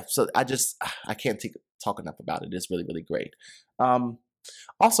 so I can't talk enough about it. It's really, really great.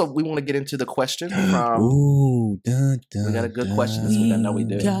 Also, we want to get into the question from. Ooh, dun, dun, We got a good question this week. I know we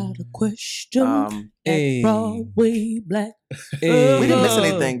do. Got a question. Hey. At Broadway Black. Hey. We didn't miss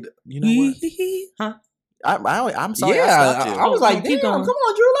anything. You know what? Huh? I'm sorry. Yeah, I stopped you. I was like, damn, Keep come going.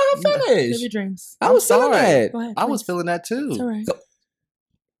 on, Drew, let her Live finish. your dreams. I was feeling sorry. that. Go ahead, I was please. feeling that too. It's all right.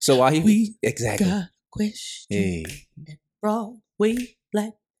 So while he We exactly. Got a question. Hey. At Broadway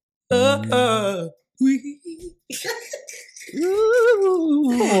Black. We. Come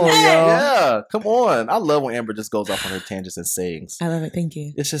on, y'all. Yeah, come on. I love when Amber just goes off on her tangents and sings. I love it. Thank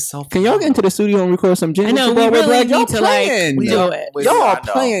you. It's just so. Can y'all get into the studio and record some jingles? I know, for we Broadway really Black? Y'all need to, playing. like, do it. Y'all I are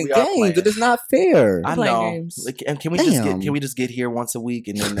know, playing we are games. playing. It is not fair. I Playing know. games. Like, and can we Damn. just get here once a week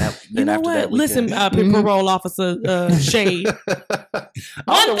and then You know after what? that we Listen, can. parole officer Shade.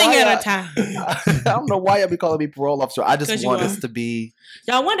 One thing at a time. I don't know why y'all be calling me parole officer. I 'Cause just you want are. us to be.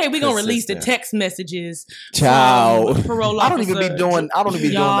 Y'all, one day we're going to release the Consistent. text messages. Ciao. from Parole I don't even be officer. doing. I don't even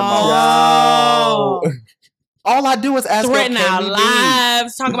be doing the Y'all. most. All I do is ask Threaten her, can our we be?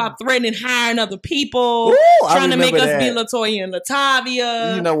 lives, talk about threatening hiring other people, Ooh, I trying to make us remember be Latoya and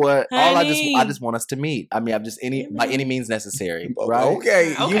Latavia. You know what? All I honey. just want us to meet. I mean, I'm just by any means necessary, Oh, right?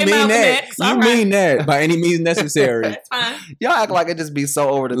 Okay, Okay, you mean Malcolm that. X, You all mean right. that by any means necessary. That's fine. Y'all act like it just be so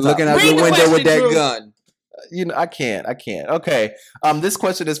over the top. Looking out Bring the the window with question, that Drew. gun. I can't. Okay. This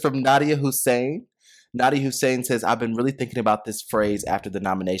question is from Nadia Hussein. Nadia Hussein says, I've been really thinking about this phrase after the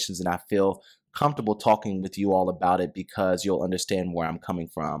nominations, and I feel comfortable talking with you all about it because you'll understand where I'm coming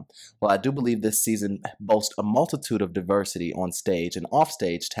from. Well, I do believe this season boasts a multitude of diversity on stage and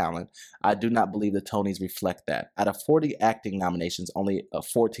offstage talent. I do not believe the Tonys reflect that. Out of 40 acting nominations, only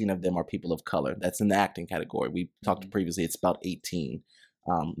 14 of them are people of color. That's in the acting category. We talked previously, it's about 18.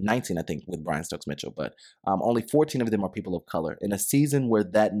 19, I think, with Brian Stokes Mitchell, but only 14 of them are people of color. In a season where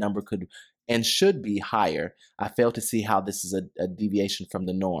that number could and should be higher, I fail to see how this is a deviation from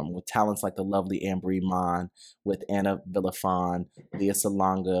the norm. With talents like the lovely Amber Iman, with Anna Villafan, Leah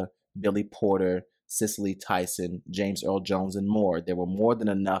Salonga, Billy Porter, Cicely Tyson, James Earl Jones, and more, there were more than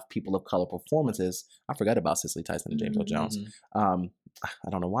enough people of color performances. I forgot about Cicely Tyson and James Earl Jones. I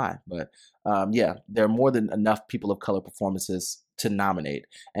don't know why, but yeah, there are more than enough people of color performances to nominate.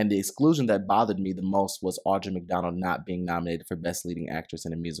 And the exclusion that bothered me the most was Audra McDonald not being nominated for Best Leading Actress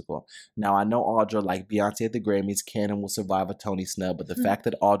in a Musical. Now, I know Audra, like Beyonce at the Grammys, can and will survive a Tony snub, but the fact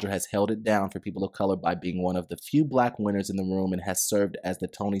that Audra has held it down for people of color by being one of the few black winners in the room and has served as the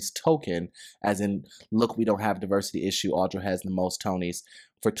Tony's token, as in, look, we don't have a diversity issue, Audra has the most Tonys,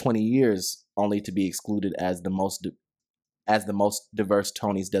 for 20 years, only to be excluded as the most diverse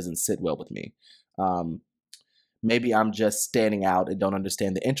Tonys doesn't sit well with me. Maybe I'm just standing out and don't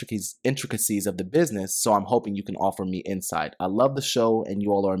understand the intricacies of the business, so I'm hoping you can offer me insight. I love the show, and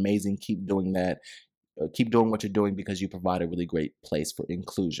you all are amazing. Keep doing that. Keep doing what you're doing because you provide a really great place for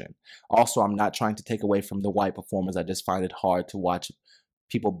inclusion. Also, I'm not trying to take away from the white performers. I just find it hard to watch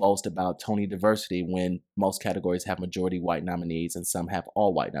people boast about Tony diversity when most categories have majority white nominees and some have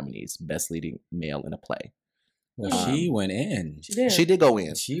all white nominees. Best Leading Male in a Play. Well, she went in. She did go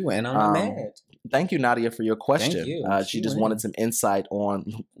in. She went on mad. Thank you, Nadia, for your question. Thank you. She just wanted some insight on,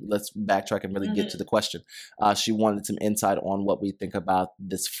 let's backtrack and really get to the question. She wanted some insight on what we think about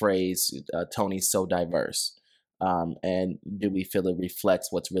this phrase, Tony's so diverse. And do we feel it reflects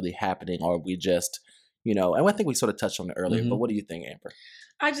what's really happening, or are we just, and I think we sort of touched on it earlier, but what do you think, Amber?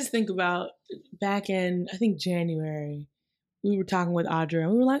 I just think about back in, I think, January, we were talking with Audra,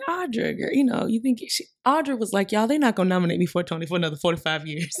 and we were like, Audra, girl, you think Audra was like, y'all, they're not going to nominate me for Tony for another 45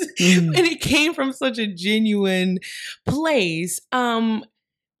 years. And it came from such a genuine place. And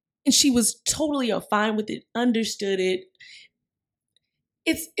she was totally fine with it, understood it.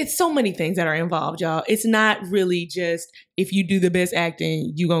 It's so many things that are involved, y'all. It's not really just if you do the best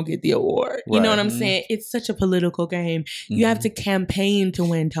acting, you're going to get the award. You know what I'm saying? It's such a political game. You have to campaign to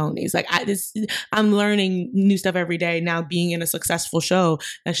win Tonys. Like I'm learning new stuff every day now, being in a successful show,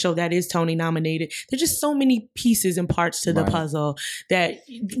 a show that is Tony nominated. There's just so many pieces and parts to the puzzle that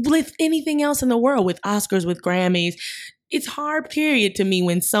with anything else in the world, with Oscars, with Grammys, it's hard, period, to me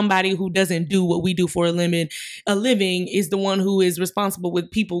when somebody who doesn't do what we do for a living is the one who is responsible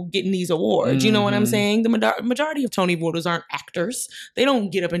with people getting these awards. You know what I'm saying? The majority of Tony voters aren't actors. They don't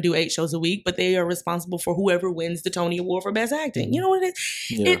get up and do 8 shows a week, but they are responsible for whoever wins the Tony Award for Best Acting. You know what it is?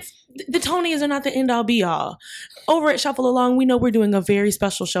 Yeah. The Tonys are not the end-all, be-all. Over at Shuffle Along, we know we're doing a very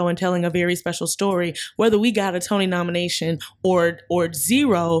special show and telling a very special story. Whether we got a Tony nomination or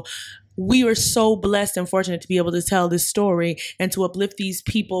 0, we are so blessed and fortunate to be able to tell this story and to uplift these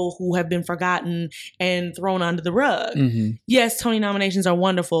people who have been forgotten and thrown under the rug. Yes, Tony nominations are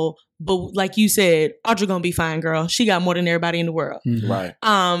wonderful, but like you said, Audra gonna be fine, girl. She got more than everybody in the world. Right.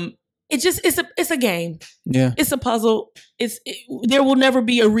 It's a game. Yeah. It's a puzzle. There will never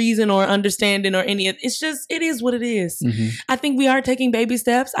be a reason or understanding or any of it. It is what it is. I think we are taking baby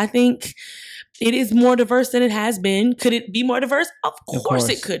steps. I think it is more diverse than it has been. Could it be more diverse? Of course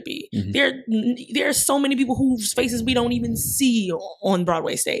it could be. There are so many people whose faces we don't even see on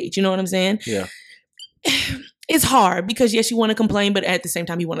Broadway stage. You know what I'm saying? Yeah. It's hard because, yes, you want to complain, but at the same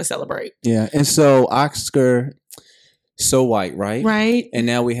time, you want to celebrate. Yeah. And so Oscar, so white, right? Right. And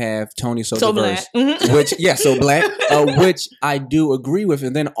now we have Tony so diverse. Black. So black, which I do agree with.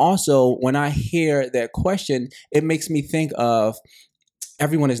 And then also when I hear that question, it makes me think of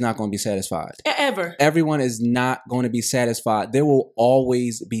everyone is not going to be satisfied. Ever. Everyone is not going to be satisfied. There will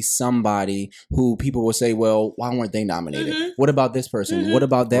always be somebody who people will say, well, why weren't they nominated? What about this person? What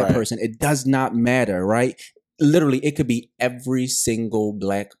about that person? It does not matter, right? Literally, it could be every single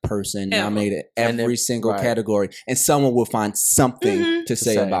black person nominated, every single category, and someone will find something to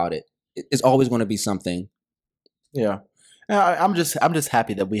say about it. It's always going to be something. Yeah. I'm just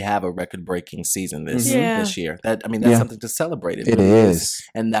happy that we have a record-breaking season this year. That's something to celebrate. It really is,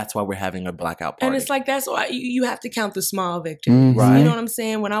 and that's why we're having a blackout party. And it's like that's why you have to count the small victories. Right? You know what I'm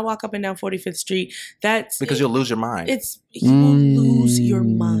saying? When I walk up and down 45th Street, that's because you'll lose your mind. You will lose your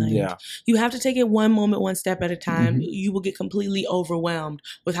mind. Yeah. You have to take it one moment, one step at a time. You will get completely overwhelmed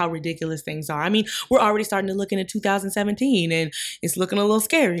with how ridiculous things are. I mean, we're already starting to look into 2017, and it's looking a little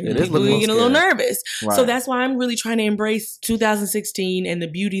scary. It is looking a little nervous. Right. So that's why I'm really trying to embrace 2016 and the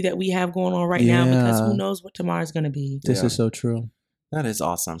beauty that we have going on right now, because who knows what tomorrow's going to be. This is so true. That is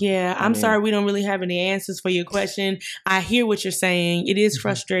awesome. Yeah, I'm sorry we don't really have any answers for your question. I hear what you're saying. It is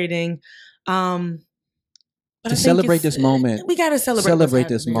frustrating. But to celebrate this moment. We got to celebrate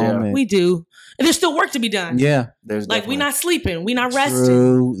this moment. Yeah. We do. And there's still work to be done. Yeah. There's like we're not sleeping. We're not resting.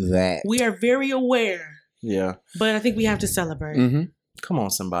 True that. We are very aware. Yeah. But I think we have to celebrate. Come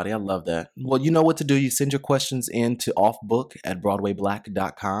on, somebody. I love that. Well, you know what to do. You send your questions in to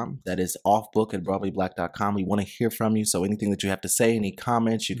offbook@broadwayblack.com. That is offbook@broadwayblack.com. We want to hear from you. So anything that you have to say, any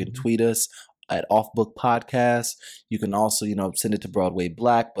comments, you can tweet us at Off Book Podcast. You can also, send it to Broadway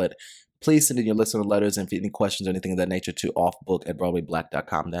Black, but please send in your listener letters and any questions or anything of that nature to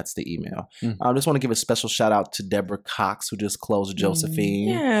offbook@broadwayblack.com. That's the email. I just want to give a special shout out to Deborah Cox, who just closed Josephine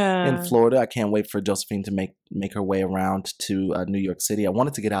in Florida. I can't wait for Josephine to make her way around to New York City. I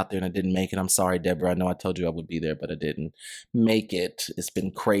wanted to get out there and I didn't make it. I'm sorry, Deborah. I know I told you I would be there, but I didn't make it. It's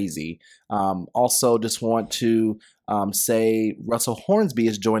been crazy. Also, just want to say Russell Hornsby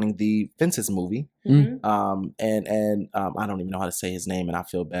is joining the Fences movie. And I don't even know how to say his name, and I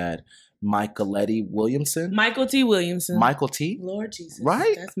feel bad. Michael T. Williamson. Michael T. Lord Jesus.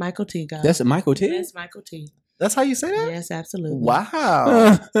 Right? That's Michael T, guys. That's Michael T? That's Michael T. That's how you say that? Yes, absolutely.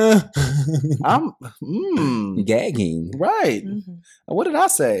 Wow. I'm gagging. Right. What did I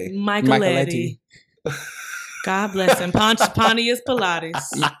say? Michaeletti. God bless him. Pontius Pilates.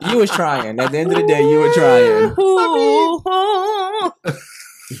 You was trying. At the end of the day, you were trying.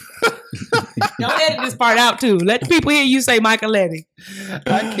 Don't edit this part out too. Let the people hear you say Michaeletti.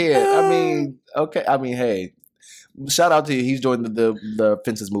 I can't. Hey, shout out to you. He's joined the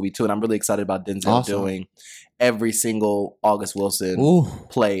Fences movie too, and I'm really excited about Denzel doing every single August Wilson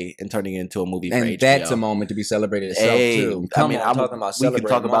play and turning it into a movie for HBO. That's a moment to be celebrated itself too. I'm talking about we can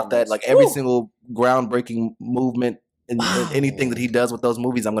talk about that. Like every single groundbreaking movement and anything that he does with those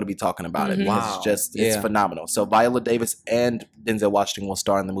movies, I'm going to be talking about it. Wow. It's phenomenal. So Viola Davis and Denzel Washington will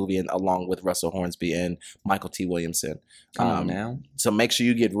star in the movie, and along with Russell Hornsby and Michael T. Williamson. Come on now. So make sure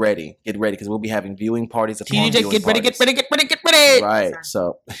you get ready. Get ready, because we'll be having viewing parties. Get ready. Right.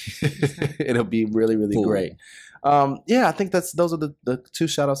 So it'll be really, really great. I think those are the two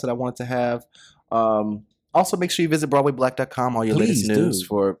shout outs that I wanted to have. Also, make sure you visit BroadwayBlack.com, all your latest news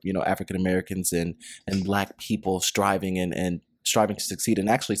for African Americans and Black people striving and striving to succeed and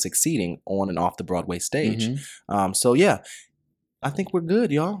actually succeeding on and off the Broadway stage. I think we're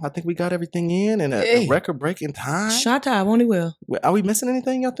good, y'all. I think we got everything in a record-breaking time. Shut up, won't he will. Are we missing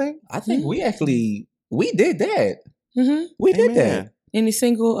anything, y'all think? I think we did that. We did that. Any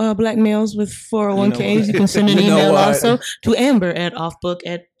single Black males with 401ks, you can send an email also to Amber at Offbook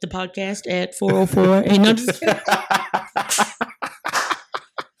at the podcast at 404. Ain't no just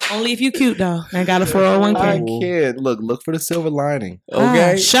only if you cute though. I got a 401k. I can't. Look for the silver lining.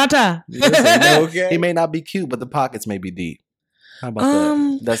 Okay. Shut up. Okay. He may not be cute, but the pockets may be deep. How about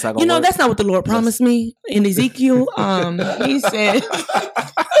that? That's not gonna work. That's not what the Lord promised me in Ezekiel. He said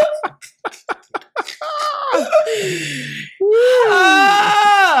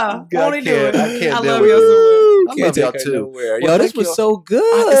God, do it. I can't I deal love with y'all so much. I love y'all too. Yo, this was so good.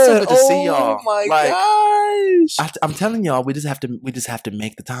 It's so good to see y'all. Oh my gosh! I'm telling y'all, we just have to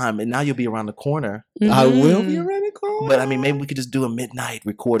make the time, and now you'll be around the corner. I will be around the corner. But I mean, maybe we could just do a midnight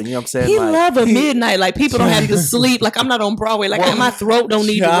recording. You know what I'm saying? He love a midnight. Like people don't have to sleep. Like I'm not on Broadway. Like my throat don't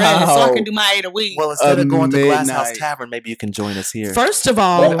need to rest, so I can do my 8 a week. Well, instead of going to Glass House Tavern, maybe you can join us here. First of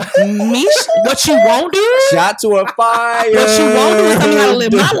all, Mish, what you won't do? Shot to a fire. What you won't do is tell me how to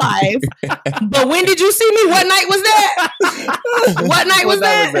live my life. But when did you see me? What night was that? What night was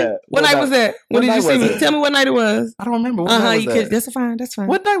that? What night was that? When did you see me? Tell me what night it was. I don't remember. What night was that? That's fine. That's fine.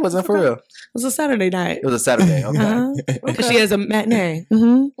 What night was that for real? It was a Saturday night. It was a Saturday. Okay. Because she has a matinee.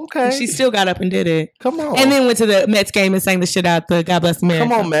 Okay. And she still got up and did it. Come on. And then went to the Mets game and sang the shit out the God Bless America.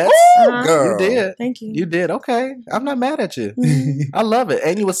 Come on, Mets. Girl. You did. Thank you. You did. Okay. I'm not mad at you. I love it.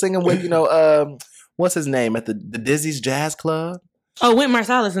 And you were singing with, what's his name at the Dizzy's Jazz Club? Oh, Wynton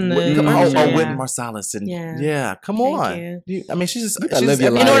Marsalis in the Wynton Marsalis. And come Thank on. you. She's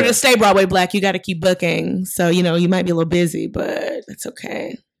in order to stay Broadway Black, you got to keep booking. So, you might be a little busy, but it's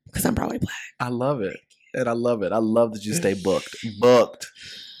okay because I'm Broadway Black. I love it. And I love it. I love that you stay booked. Booked.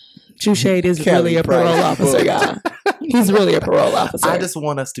 True Shade is really a parole officer, y'all. He's really a parole officer. I just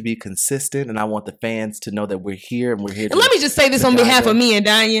want us to be consistent, and I want the fans to know that we're here and we're here. And let me just say this on behalf of me and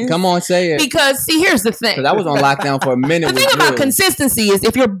Diane. Come on, say it. Because, see, here's the thing. Because I was on lockdown for a minute. The thing about consistency is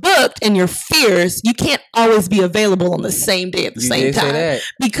if you're booked and you're fierce, you can't always be available on the same day at the same time. Say that.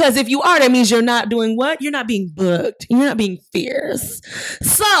 Because if you are, that means you're not doing what? You're not being booked. You're not being fierce.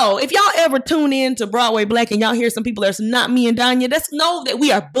 So if y'all ever tune in to Broadway Black and y'all hear some people that's not me and Diane, just know that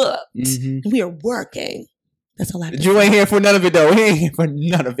we are booked. And we are working. That's all I have to say. You ain't here for none of it, though. He ain't here for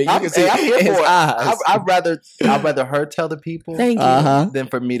none of it. I'm here for it. I'd rather her tell the people than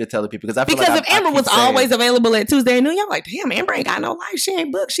for me to tell the people. Because if Amber was always available at Tuesday at noon, y'all like, damn, Amber ain't got no life. She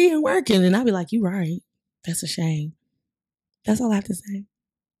ain't booked. She ain't working. And I'd be like, you right. That's a shame. That's all I have to say.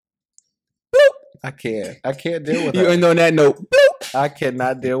 Boop. I can't deal with her. You ain't on that note. Boop. I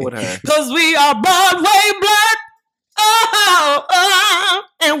cannot deal with her. Because we are Broadway Black.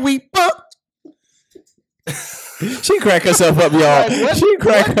 And we booked. She cracked herself up, y'all. Like, She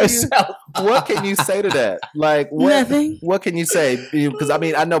cracked herself. What can you say to that? Like, Nothing. What can you say? Because I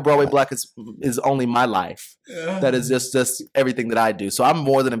mean, I know Broadway Black is only my life. That is just everything that I do. So I'm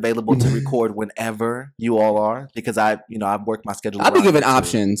more than available to record whenever you all are, because I've worked my schedule. I'll be giving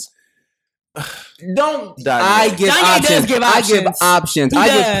options. Don't Danye. I give Danye options? does give I give options. options. He I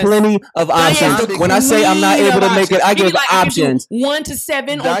does. give plenty of options. When I say I'm not able to make it, I give options. 1 to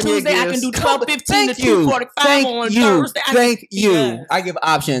 7 on Danye Tuesday. I can gives- do 12:15 to Thank you. 2:45 Thank on you. Thursday. Thank you. Yeah. I give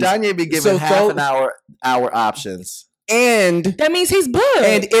options. Danye be giving So half an hour options. And That means he's booked.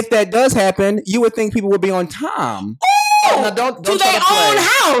 and if that does happen, you would think people would be on time. Oh, now don't to try their to play. own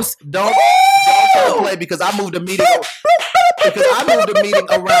house. Don't try to play because I moved the meeting. Because I moved the meeting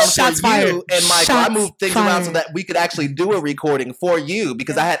around Shots for fired. you and Michael. Shots I moved things around so fired. that we could actually do a recording for you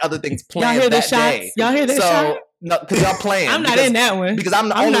because I had other things planned hear the that shots? day. Y'all hear the so, shot? No, because y'all playing. I'm not because, in that one. because I'm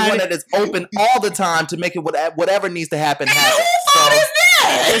the I'm only not one in- that is open all the time to make it whatever needs to happen happen. So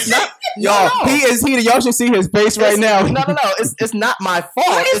it's not Y'all, no. he is heated. Y'all should see his face right now. No. It's not my fault.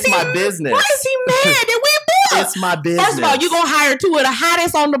 It's my business. Why is he mad that we booked? It's my business. First of all, you gonna hire two of the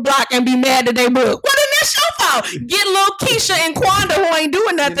hottest on the block and be mad that they booked. Well, then that's your fault. Get little Keisha and Quanda who ain't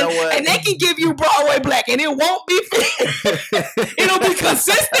doing nothing, know what? and they can give you Broadway Black, and it won't be it'll be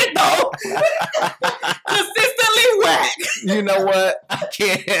consistent though. Consistently whack. You know what? I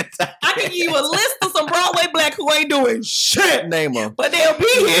can't. I can give you a list of some Broadway Black who ain't doing shit, Name them. but they'll be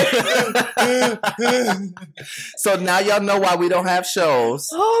here. So now y'all know why we don't have shows.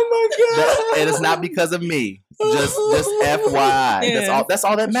 Oh my god! And it's not because of me. Just FYI. Yeah. That's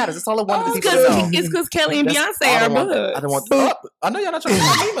all that matters. That's all I wanted the people to know. It's because Kelly and That's Beyonce all I are want- buds. I don't want. I know y'all not trying to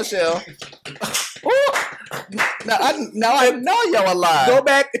tell me, Michelle. Ooh. Now I know y'all alive. Go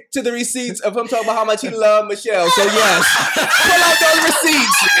back to the receipts of him talking about how much he loved Michelle. So yes, pull out those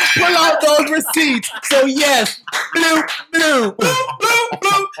receipts. Pull out those receipts. So yes, blue, blue.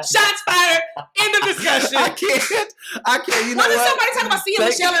 Shots fired. End of discussion. I can't. You know Why did what? somebody talk about seeing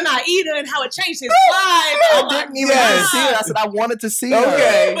Thank Michelle and Aida and how it changed his life? Oh my Didn't even God. see it. I said I wanted to see her.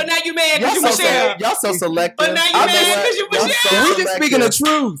 Okay. But now you mad because you Y'all so, Michelle. y'all so selective. But now you I know mad what? 'cause you Y'all Michelle. so We just speaking the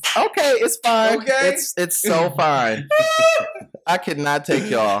selective. truth. Okay, it's fine. Okay. It's so fine. I cannot take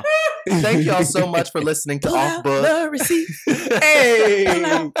y'all. Thank y'all so much for listening to Off Book. The receipt. Hey,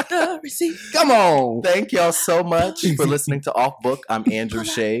 The receipt. come on. Thank y'all so much for listening to Off Book. I'm Andrew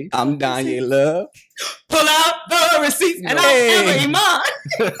Shade. I'm Danye Love. Pull out the receipts. And I'm Emma Iman.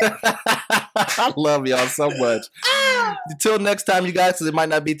 I love y'all so much. Till next time, you guys, because it might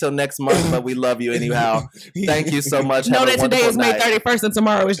not be till next month, but we love you anyhow. Thank you so much. Know Have a that today is wonderful May night. 31st and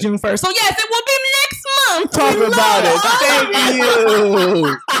tomorrow is June 1st. So yes, it will be next month. Talk We about love it. Thank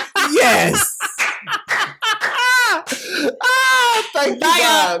you. Yes. Thank you, Bye,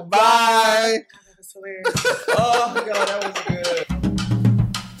 guys. y'all. Bye. Oh my God, that was good.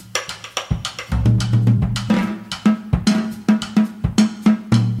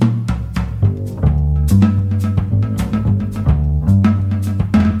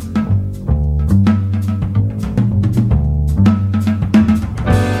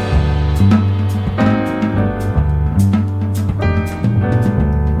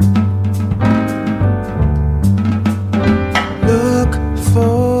 Look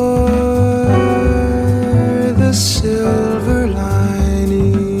for the silver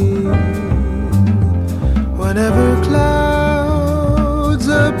lining whenever clouds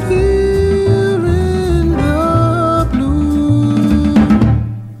appear in the blue.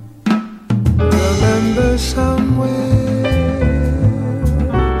 Remember somewhere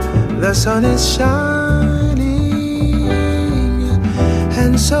the sun is shining,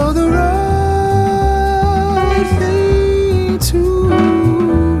 and so the right thing to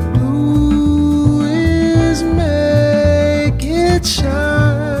do is make it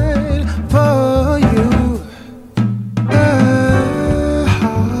shine for you. A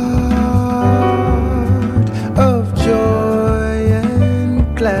heart of joy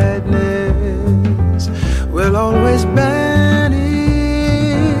and gladness will always banish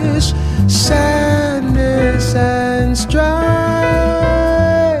sadness and strife.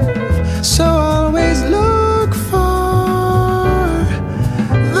 So always look for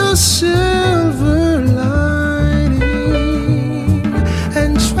the silver lining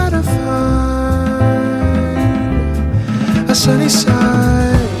and try to find a sunny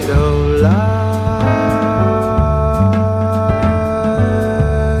side of life.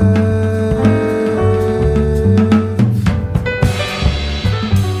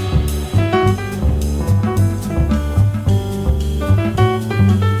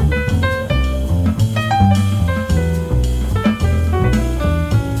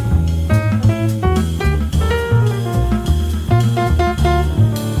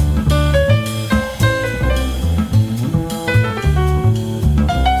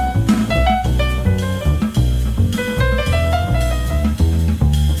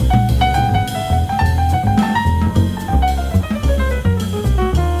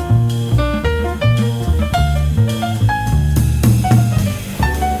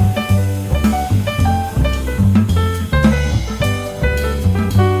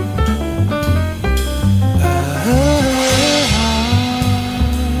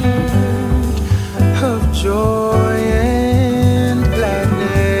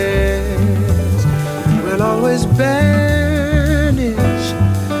 tears banish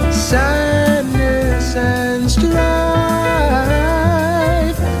sadness and strife.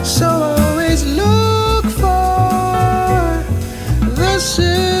 So always look for the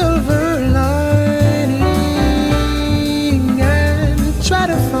silver lining and try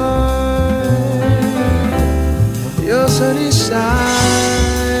to find your sunny side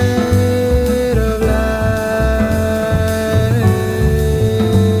of life.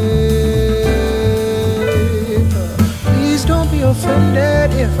 Please don't be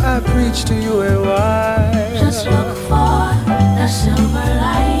offended if I preach to you a while. Just look for the silver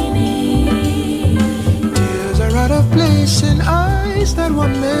lining. Tears are out of place in eyes that were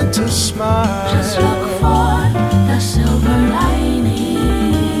meant to smile. Just look for the silver lining.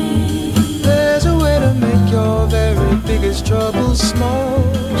 There's a way to make your very biggest trouble small.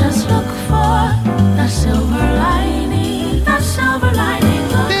 Just look for the silver lining. The silver lining.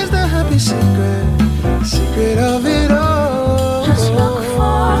 There's the happy secret of it all. Just look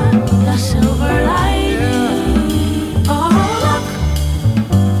for the silver lining. Oh,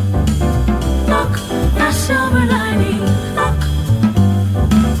 look, the silver lining. Look,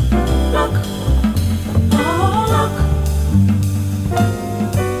 oh, look.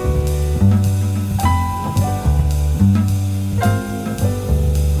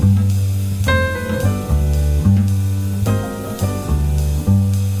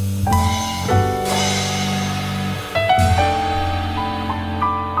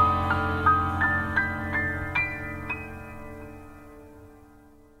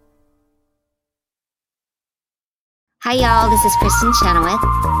 Hi, y'all. This is Kristen Chenoweth.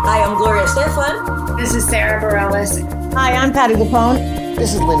 Hi, I'm Gloria Estefan. This is Sarah Bareilles. Hi, I'm Patty LuPone.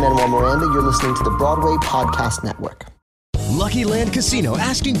 This is Lin-Manuel Miranda. You're listening to the Broadway Podcast Network. Lucky Land Casino,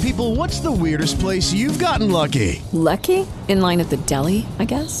 asking people, what's the weirdest place you've gotten lucky? Lucky? In line at the deli, I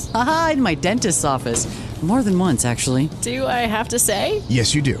guess? Aha, in my dentist's office. More than once, actually. Do I have to say?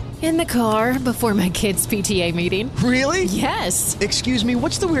 Yes, you do. In the car before my kids' PTA meeting. Really? Yes. Excuse me,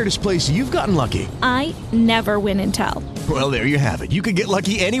 what's the weirdest place you've gotten lucky? I never win and tell. Well, there you have it. You can get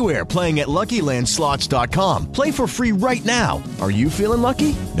lucky anywhere, playing at LuckyLandSlots.com. Play for free right now. Are you feeling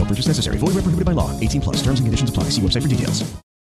lucky? No purchase necessary. Void where prohibited by law. 18+. Terms and conditions apply. See website for details.